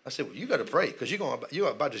 I said, well, you got to pray because you're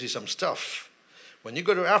about to see some stuff. When you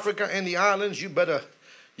go to Africa and the islands, you better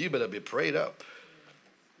be prayed up.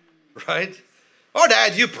 Right? Oh,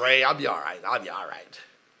 Dad, you pray. I'll be all right. I'll be all right.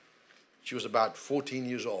 She was about 14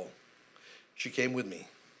 years old. She came with me.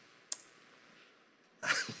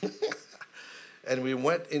 And we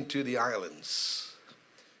went into the islands.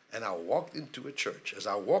 And I walked into a church. As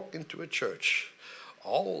I walked into a church,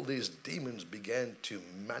 all these demons began to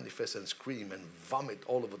manifest and scream and vomit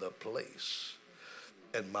all over the place.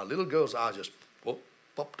 And my little girl's eyes just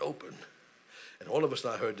popped open. And all of a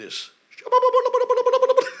sudden I heard this.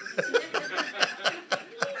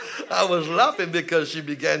 I was laughing because she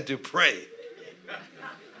began to pray.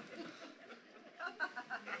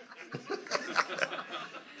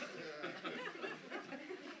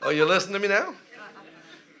 Are you listening to me now?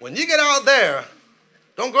 When you get out there,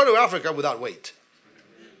 don't go to Africa without weight.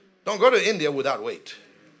 Don't go to India without weight.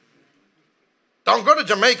 Don't go to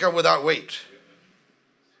Jamaica without weight.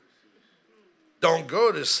 Don't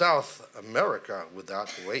go to South America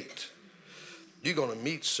without weight. You're going to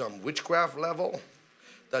meet some witchcraft level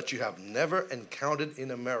that you have never encountered in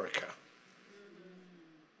America.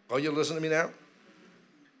 Are you listening to me now?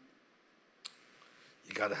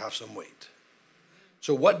 You got to have some weight.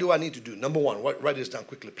 So what do I need to do? Number one, write this down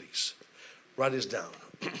quickly, please. Write this down.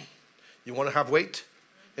 You want to have weight?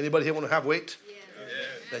 Anybody here want to have weight? Yes.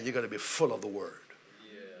 Then you got to be full of the Word.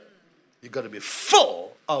 Yeah. You got to be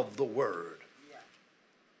full of the Word. Yeah.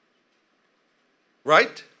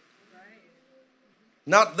 Right?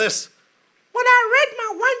 Not this, when I read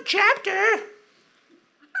my one chapter.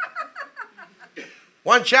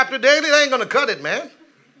 One chapter daily, they ain't going to cut it, man.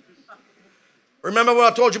 Remember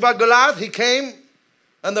what I told you about Goliath? He came,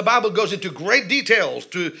 and the Bible goes into great details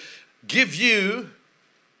to give you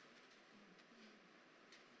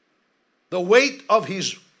the weight of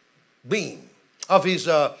his beam, of his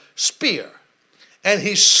spear, and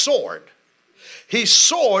his sword. His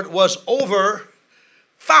sword was over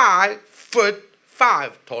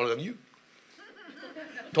 5'5", taller than you.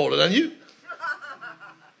 Taller than you.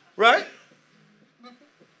 Right?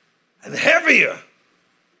 And heavier.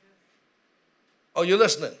 Oh, you're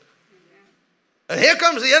listening? And here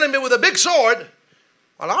comes the enemy with a big sword.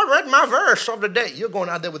 Well, I read my verse of the day. You're going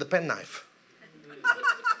out there with a penknife.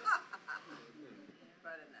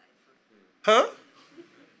 Huh?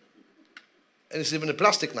 And it's even a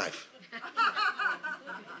plastic knife.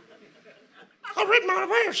 I read my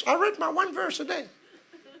verse. I read my one verse a day.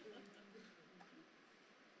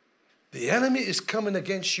 The enemy is coming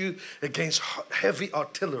against you, against heavy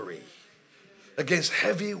artillery, against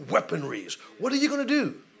heavy weaponries. What are you going to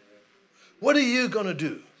do? What are you going to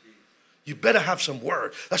do? You better have some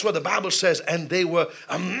word. That's what the Bible says. And they were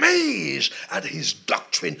amazed at his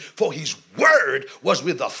doctrine, for his word was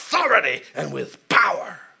with authority and with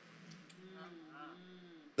power.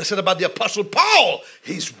 They said about the Apostle Paul,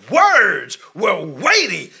 his words were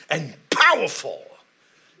weighty and powerful.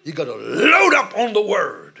 You got to load up on the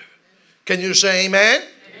word. Can you say amen?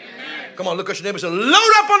 Amen. Come on, look at your neighbor and say,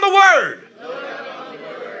 load up on the word. Load up on the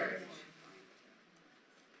word.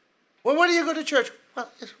 Well, where do you go to church? Well,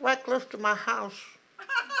 it's right close to my house.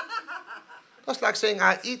 That's like saying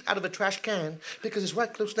I eat out of a trash can because it's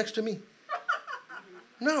right close next to me.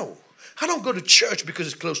 No. I don't go to church because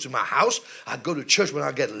it's close to my house. I go to church when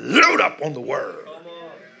I get loaded up on the word.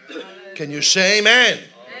 Can you say amen? Amen?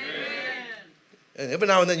 And every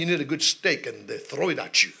now and then you need a good steak and they throw it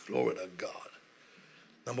at you. Glory to God.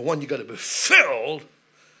 Number one, you got to be filled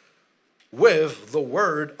with the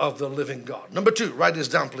word of the living God. Number two, write this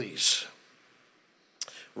down, please.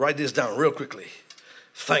 Write this down real quickly.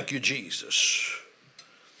 Thank you, Jesus.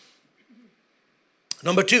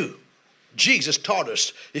 Number two, Jesus taught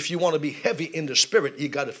us if you want to be heavy in the spirit, you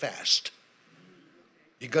got to fast.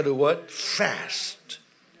 You got to what? Fast.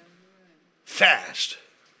 Fast.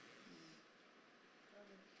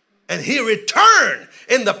 And he returned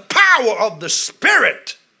in the power of the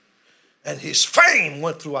Spirit. And his fame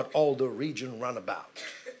went throughout all the region round about.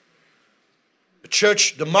 The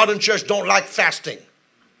church, the modern church don't like fasting.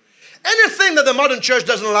 Anything that the modern church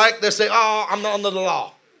doesn't like, they say, oh, I'm not under the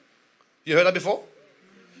law. You heard that before?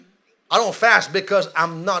 I don't fast because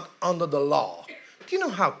I'm not under the law. Do you know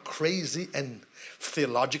how crazy and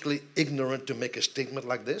theologically ignorant to make a statement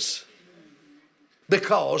like this?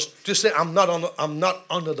 Because to say I'm not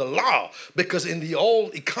under the law, because in the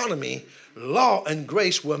old economy, law and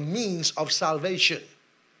grace were means of salvation.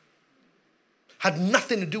 Had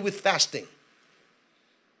nothing to do with fasting.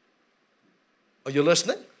 Are you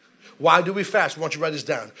listening? Why do we fast? I want you to write this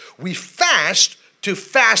down. We fast to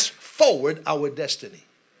fast forward our destiny.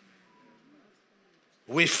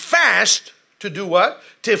 We fast to do what?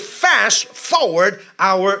 To fast forward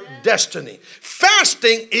our destiny.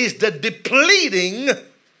 Fasting is the depleting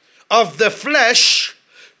of the flesh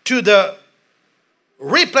to the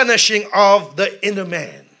replenishing of the inner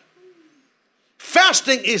man.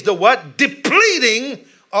 Fasting is the what? Depleting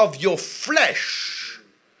of your flesh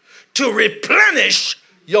to replenish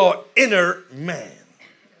your inner man.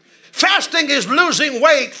 Fasting is losing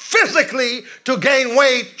weight physically to gain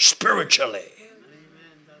weight spiritually.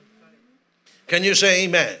 Can you say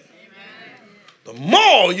amen? Amen? The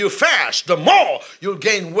more you fast, the more you'll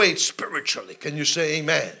gain weight spiritually. Can you say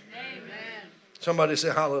amen? Amen. Somebody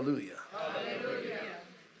say hallelujah. Hallelujah.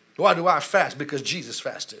 Why do I fast? Because Jesus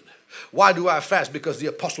fasted. Why do I fast? Because the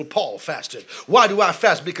Apostle Paul fasted. Why do I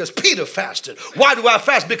fast? Because Peter fasted. Why do I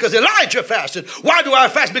fast? Because Elijah fasted. Why do I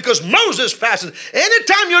fast? Because Moses fasted.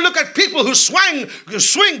 Anytime you look at people who swing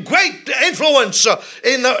great influence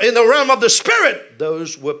in the realm of the Spirit,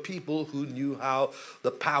 those were people who knew how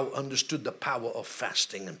understood the power of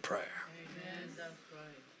fasting and prayer. Amen. That's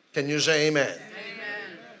right. Can you say amen? Amen.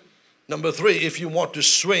 Number three, if you want to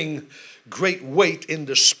swing great weight in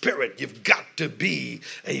the Spirit, you've got to be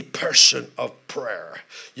a person of prayer.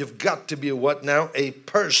 You've got to be a what now? A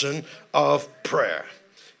person of prayer.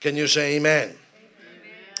 Can you say amen? Amen.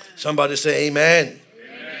 Somebody say amen.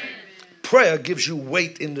 Amen. Prayer gives you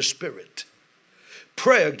weight in the Spirit.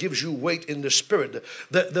 Prayer gives you weight in the Spirit.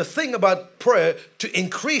 The thing about prayer, to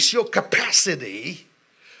increase your capacity,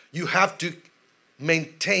 you have to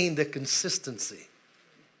maintain the consistency.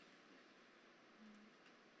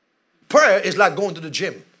 Prayer is like going to the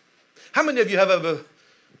gym. How many of you have ever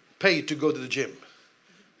paid to go to the gym?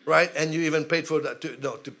 Right? And you even paid for that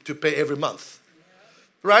to pay every month.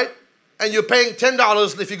 Right? And you're paying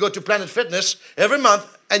 $10 if you go to Planet Fitness every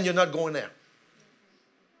month and you're not going there.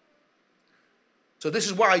 So this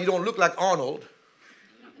is why you don't look like Arnold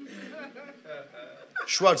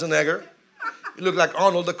Schwarzenegger. You look like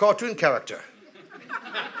Arnold, the cartoon character.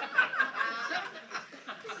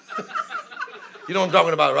 You know what I'm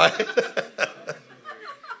talking about, right?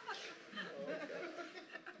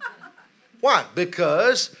 Why?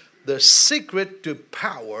 Because the secret to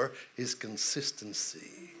power is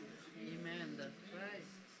consistency. Amen. That's right.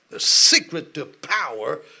 The secret to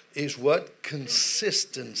power is what?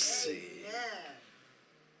 Consistency.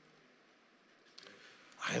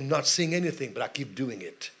 I am not seeing anything, but I keep doing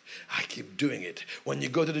it. I keep doing it. When you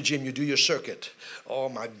go to the gym, you do your circuit. Oh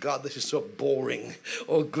my God, this is so boring.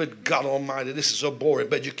 Oh good God Almighty, this is so boring.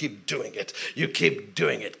 But you keep doing it. You keep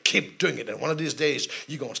doing it. Keep doing it. And one of these days,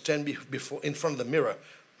 you're going to stand in front of the mirror.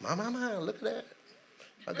 My, look at that.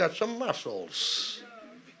 I got some muscles.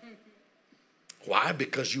 Why?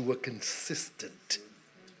 Because you were consistent.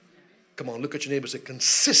 Come on, look at your neighbor and say,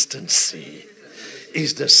 consistency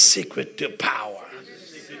is the secret to power.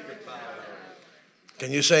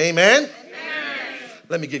 Can you say amen? Amen?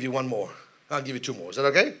 Let me give you one more. I'll give you two more. Is that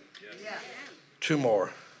okay? Yes. Two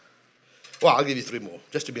more. Well, I'll give you three more,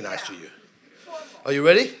 just to be nice to you. Are you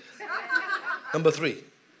ready? Number three.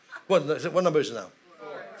 What number is it now?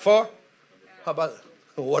 Four? How about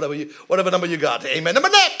whatever number you got? Amen. Number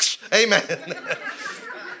next. Amen.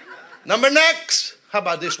 Number next. How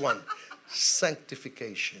about this one?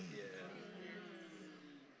 sanctification.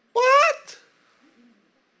 What?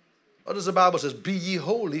 What does the Bible say? Be ye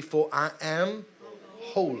holy, for I am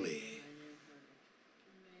holy.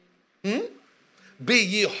 Be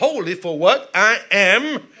ye holy, for what? I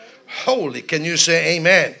am holy. Can you say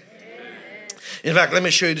amen? In fact, let me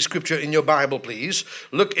show you the scripture in your Bible, please.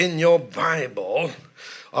 Look in your Bible.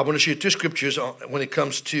 I want to show you two scriptures when it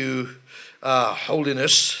comes to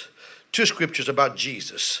holiness. Two scriptures about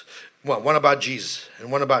Jesus. One about Jesus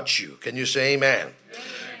and one about you. Can you say amen?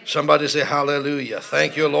 Somebody say hallelujah.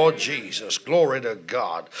 Thank you, Lord Jesus. Glory to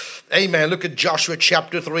God. Amen. Look at Joshua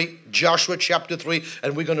chapter 3. Joshua chapter 3.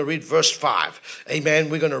 And we're going to read verse 5. Amen.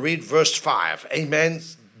 We're going to read verse 5. Amen.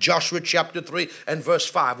 Joshua chapter 3 and verse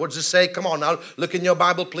 5. What does it say? Come on now. Look in your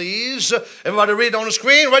Bible, please. Everybody read on the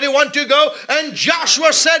screen. Ready? 1, 2, go. And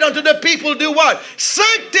Joshua said unto the people, do what?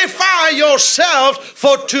 Sanctify yourselves,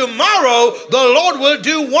 for tomorrow the Lord will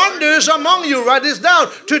do wonders among you. Write this down.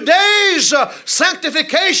 Today's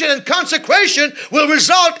sanctification and consecration will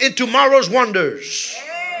result in tomorrow's wonders.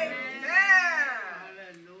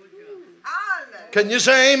 Can you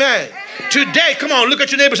say amen? Today, come on, look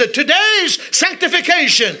at your neighbor and say, today's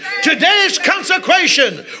sanctification, today's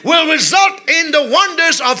consecration will result in the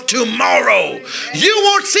wonders of tomorrow. You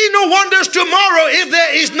won't see no wonders tomorrow if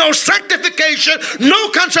there is no sanctification, no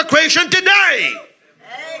consecration today.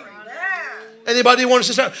 Anybody want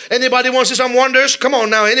to see some? Anybody want to see some wonders? Come on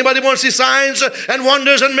now. Anybody want to see signs and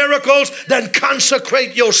wonders and miracles? Then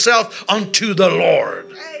consecrate yourself unto the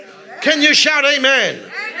Lord. Can you shout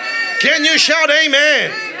amen? Can you shout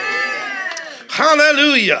amen?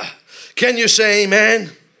 Hallelujah. Can you say amen?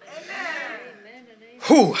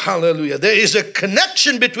 Whew, hallelujah. There is a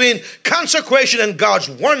connection between consecration and God's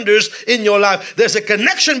wonders in your life. There's a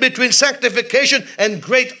connection between sanctification and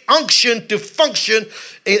great unction to function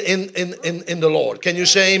in the Lord. Can you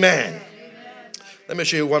say amen? Let me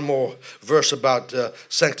show you one more verse about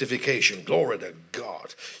sanctification. Glory to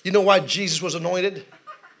God. You know why Jesus was anointed?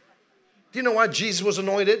 Do you know why Jesus was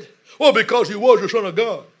anointed? Well, because he was the Son of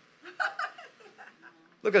God.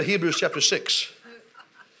 Look at Hebrews chapter 6.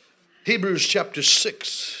 Hebrews chapter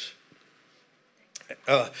 6.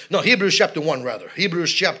 Hebrews chapter 1 rather.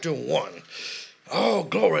 Hebrews chapter 1. Oh,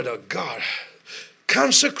 glory to God.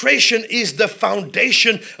 Consecration is the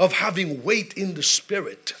foundation of having weight in the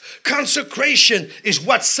Spirit. Consecration is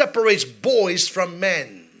what separates boys from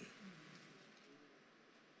men.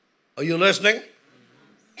 Are you listening?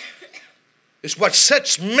 It's what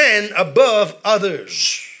sets men above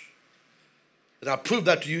others. And I'll prove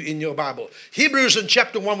that to you in your Bible. Hebrews in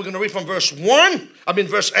chapter 1, we're going to read from verse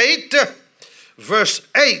 8. Verse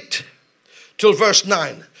 8 till verse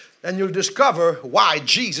 9. And you'll discover why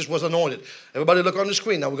Jesus was anointed. Everybody look on the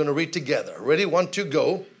screen. Now we're going to read together. Ready? 1, 2,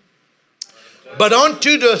 go. But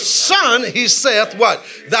unto the Son he saith what?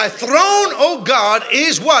 Thy throne, O God,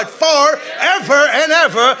 is what? Forever and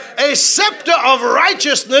ever. A scepter of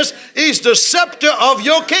righteousness is the scepter of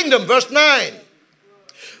your kingdom. Verse 9.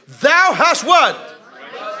 Thou hast what?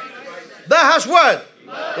 Thou hast what?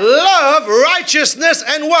 Love, righteousness,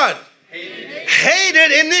 and what?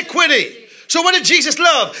 Hated iniquity. So what did Jesus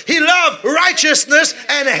love? He loved righteousness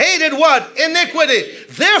and hated what? Iniquity.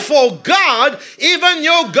 Therefore God, even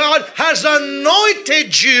your God, has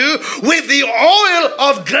anointed you with the oil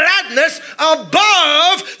of gladness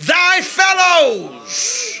above thy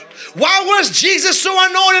fellows. Why was Jesus so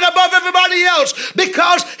anointed above everybody else?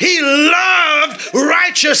 Because he loved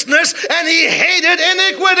righteousness and he hated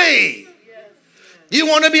iniquity. You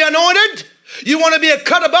want to be anointed? You want to be a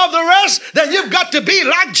cut above the rest? Then you've got to be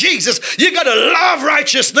like Jesus. You've got to love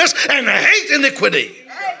righteousness and hate iniquity.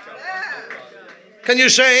 Can you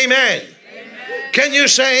say amen? Can you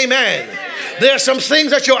say amen? There are some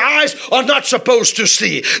things that your eyes are not supposed to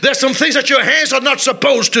see. There are some things that your hands are not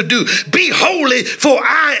supposed to do. Be holy, for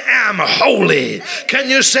I am holy. Can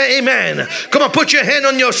you say amen? Come on, put your hand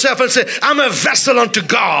on yourself and say, I'm a vessel unto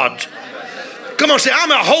God. Come on, say,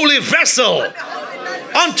 I'm a holy vessel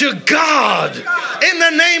unto God in the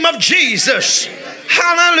name of Jesus.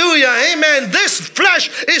 Hallelujah. Amen. This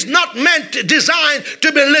flesh is not designed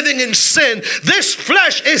to be living in sin. This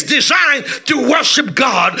flesh is designed to worship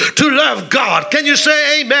God, to love God. Can you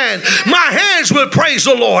say amen? My hands will praise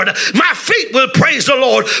the Lord. My feet will praise the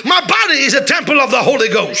Lord. My body is a temple of the Holy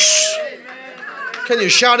Ghost. Can you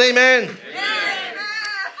shout amen?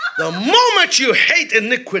 The moment you hate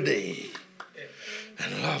iniquity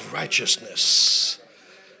and love righteousness,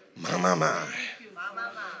 my.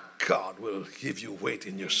 God will give you weight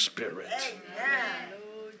in your spirit.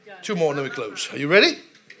 Two more, then we close. Are you ready?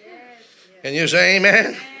 Can you say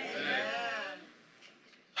amen?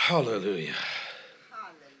 Hallelujah.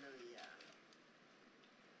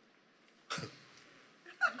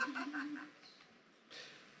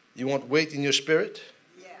 You want weight in your spirit?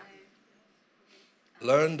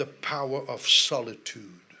 Learn the power of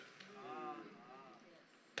solitude.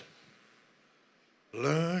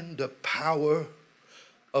 Learn the power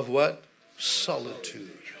of what?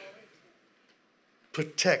 Solitude.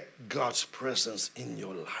 Protect God's presence in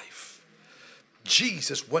your life.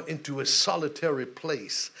 Jesus went into a solitary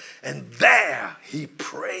place and there he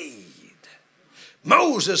prayed.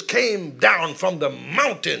 Moses came down from the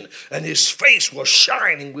mountain and his face was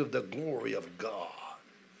shining with the glory of God.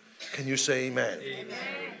 Can you say amen? Amen.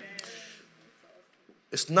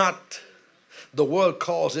 It's not, the world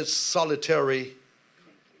calls it solitary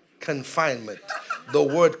confinement. The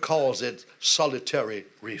word calls it solitary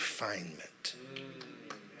refinement.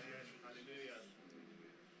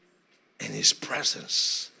 In his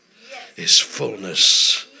presence is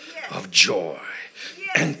fullness of joy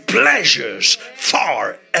and pleasures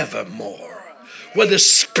forevermore. Where the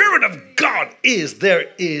Spirit of God is, there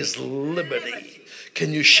is liberty.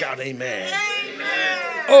 Can you shout amen?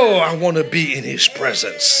 Amen. Oh, I want to be in his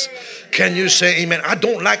presence. Can you say amen? I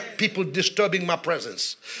don't like people disturbing my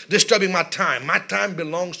presence, disturbing my time. My time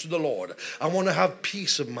belongs to the Lord. I want to have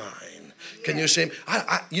peace of mind. Can you say,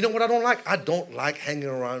 you know what I don't like? I don't like hanging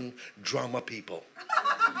around drama people.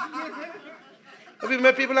 Have you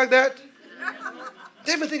met people like that?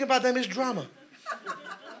 Everything about them is drama.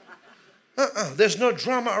 There's no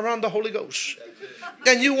drama around the Holy Ghost.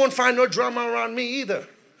 And you won't find no drama around me either.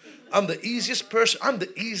 I'm the easiest person. I'm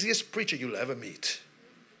the easiest preacher you'll ever meet.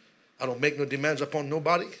 I don't make no demands upon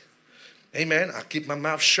nobody. Amen. I keep my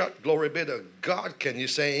mouth shut. Glory be to God. Can you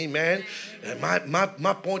say amen? And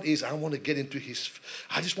my point is I want to get into his.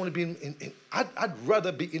 I just want to be I'd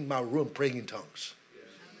rather be in my room praying in tongues.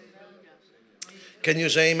 Can you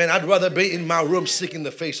say amen? I'd rather be in my room seeking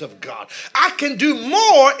the face of God. I can do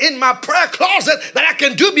more in my prayer closet than I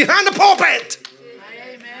can do behind the pulpit.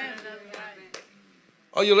 Amen.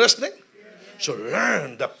 Are you listening? So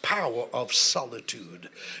learn the power of solitude.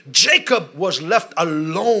 Jacob was left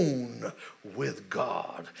alone with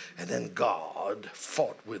God. And then God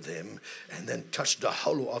fought with him and then touched the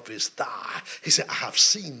hollow of his thigh. He said, I have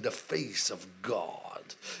seen the face of God.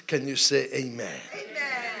 Can you say amen? Amen.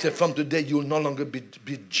 So from today, you will no longer be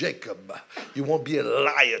Jacob. You won't be a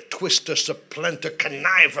liar, twister, supplanter,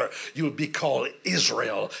 conniver. You will be called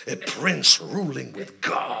Israel, a prince ruling with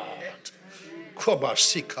God.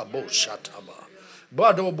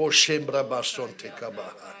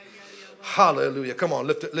 Hallelujah. Come on,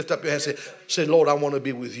 lift up your hands. Say, Lord, I want to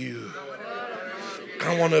be with you.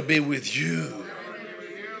 I want to be with you.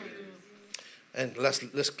 And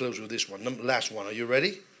let's close with this one. Last one. Are you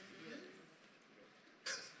ready?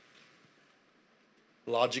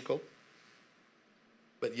 Logical.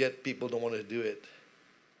 But yet people don't want to do it.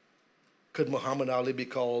 Could Muhammad Ali be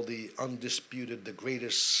called the undisputed, the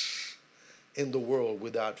greatest in the world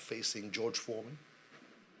without facing George Foreman?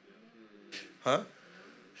 Huh?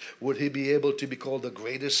 Would he be able to be called the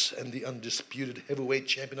greatest and the undisputed heavyweight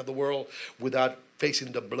champion of the world without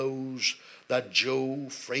facing the blows that Joe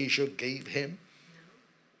Frazier gave him?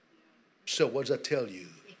 So what does that tell you?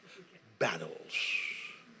 Battles.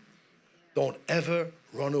 Don't ever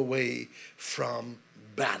run away from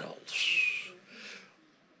battles.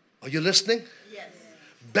 Are you listening? Yes.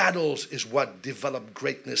 Battles is what develops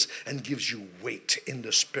greatness and gives you weight in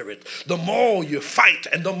the spirit. The more you fight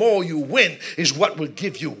and the more you win is what will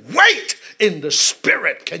give you weight in the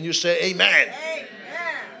spirit. Can you say amen? Amen.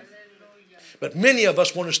 But many of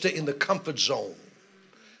us want to stay in the comfort zone.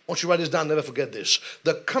 I want you to write this down, never forget this.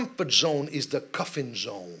 The comfort zone is the coffin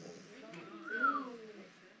zone.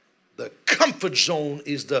 The comfort zone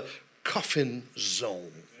is the coffin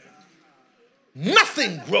zone.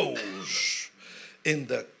 Nothing grows in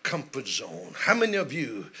the comfort zone. How many of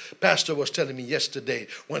you, Pastor was telling me yesterday,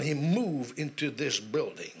 when he moved into this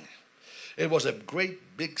building, it was a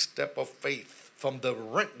great big step of faith from the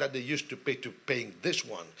rent that they used to pay to paying this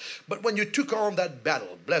one. But when you took on that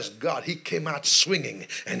battle, bless God, he came out swinging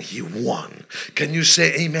and he won. Can you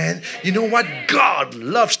say amen? You know what? God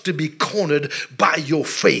loves to be cornered by your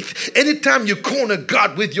faith. Anytime you corner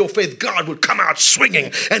God with your faith, God will come out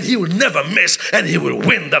swinging and he will never miss and he will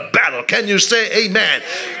win the battle. Can you say amen?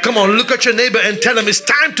 Come on, look at your neighbor and tell him it's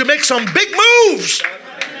time to make some big moves.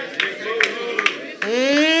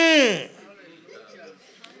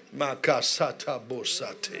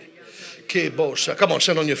 Come on,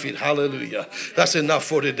 stand on your feet. Hallelujah. That's enough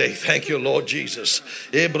for today. Thank you, Lord Jesus.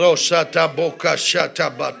 Come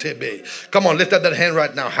on, lift up that hand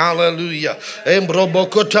right now. Hallelujah.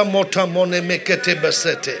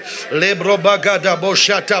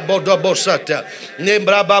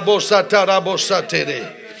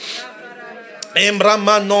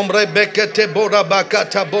 Embrama nombre bekete boda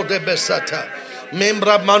bakata bode besata.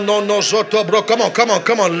 Membra manono zoto bro. Come on, come on,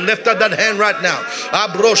 come on. Lift up that hand right now.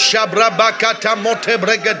 Abro shabra bakata mote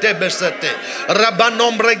bregede besete.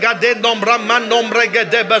 Rabanombre gade nombra manombre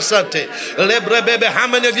gede besete. Lebre bebe. How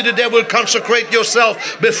many of you today will consecrate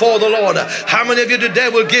yourself before the Lord? How many of you today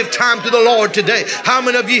will give time to the Lord today? How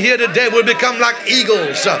many of you here today will become like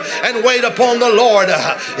eagles and wait upon the Lord?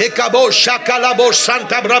 Ekabo shakalabo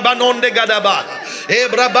santa brabanonde gadaba.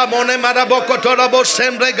 Ebrabamone maraboko torabo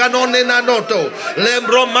sembre ganone nanoto.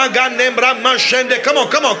 Lembro maga nembra mashende. Come on,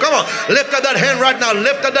 come on, come on. Lift up that hand right now.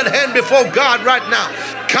 Lift up that hand before God right now.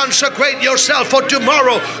 Consecrate yourself for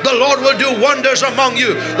tomorrow. The Lord will do wonders among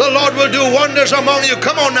you. The Lord will do wonders among you.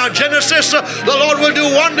 Come on now, Genesis. The Lord will do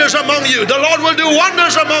wonders among you. The Lord will do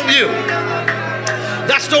wonders among you.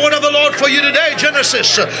 That's the word of the Lord for you today,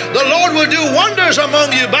 Genesis. The Lord will do wonders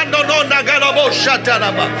among you. Come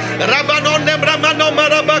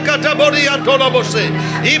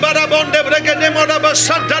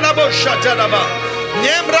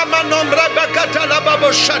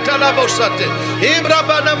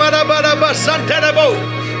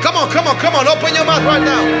on, come on, come on. Open your mouth right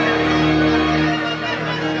now.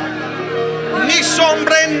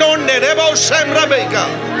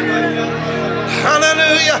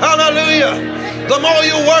 Hallelujah, hallelujah. The more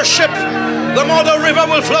you worship, the more the river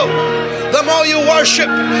will flow. The more you worship,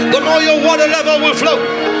 the more your water level will flow.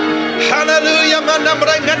 Hallelujah.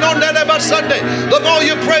 The more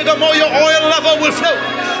you pray, the more your oil level will flow.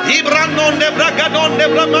 Come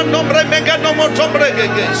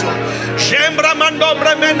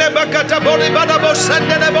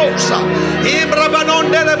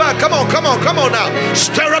on, come on, come on now.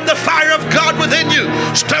 Stir up the fire of God within you.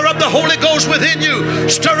 Stir up the Holy Ghost within you.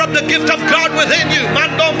 Stir up the gift of God within you.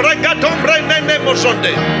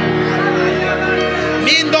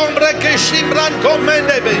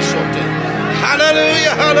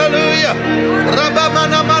 Hallelujah, hallelujah.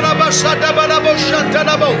 Rabamana marabasata balabo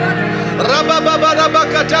shatalabo. Rabababa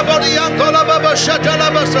kataboriantola baba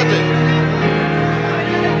shatalabasate.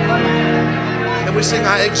 And we sing,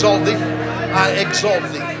 I exalt thee, I exalt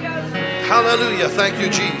thee. Hallelujah, thank you,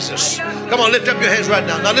 Jesus. Come on, lift up your hands right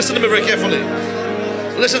now. Now listen to me very carefully.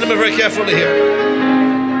 Listen to me very carefully here.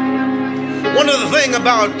 One of the things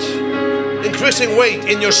about increasing weight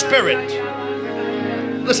in your spirit,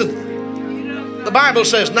 listen, the Bible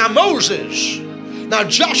says, now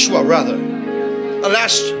Joshua, the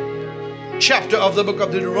last chapter of the book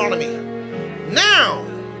of Deuteronomy. Now,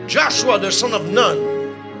 Joshua, the son of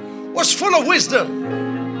Nun, was full of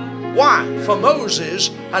wisdom. Why? For Moses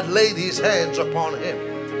had laid his hands upon him.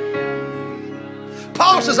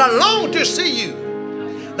 Paul says, I long to see you,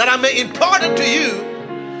 that I may impart unto you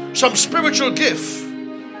some spiritual gift,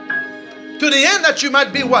 to the end that you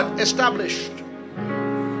might be what? Established.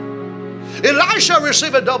 Elisha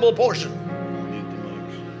received a double portion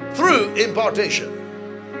through impartation.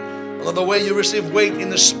 Another way you receive weight in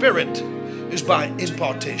the spirit is by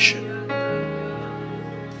impartation.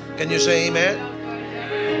 Can you say amen?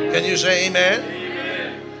 Can you say amen?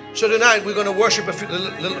 So tonight we're going to worship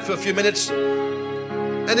for a few minutes.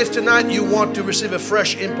 And if tonight you want to receive a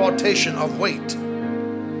fresh impartation of weight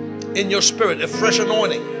in your spirit, a fresh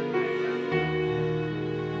anointing,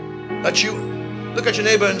 that you look at your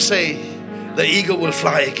neighbor and say, the eagle will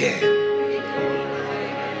fly again.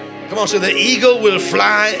 Come on, say, the eagle will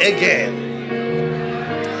fly again.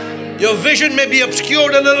 Your vision may be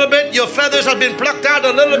obscured a little bit. Your feathers have been plucked out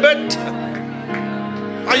a little bit.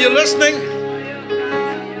 Are you listening?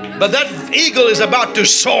 But that eagle is about to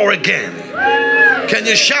soar again. Can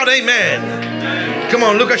you shout amen? Come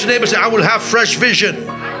on, look at your neighbor and say, I will have fresh vision.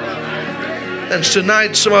 And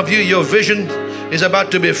tonight, some of you, your vision is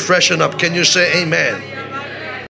about to be freshened up. Can you say amen?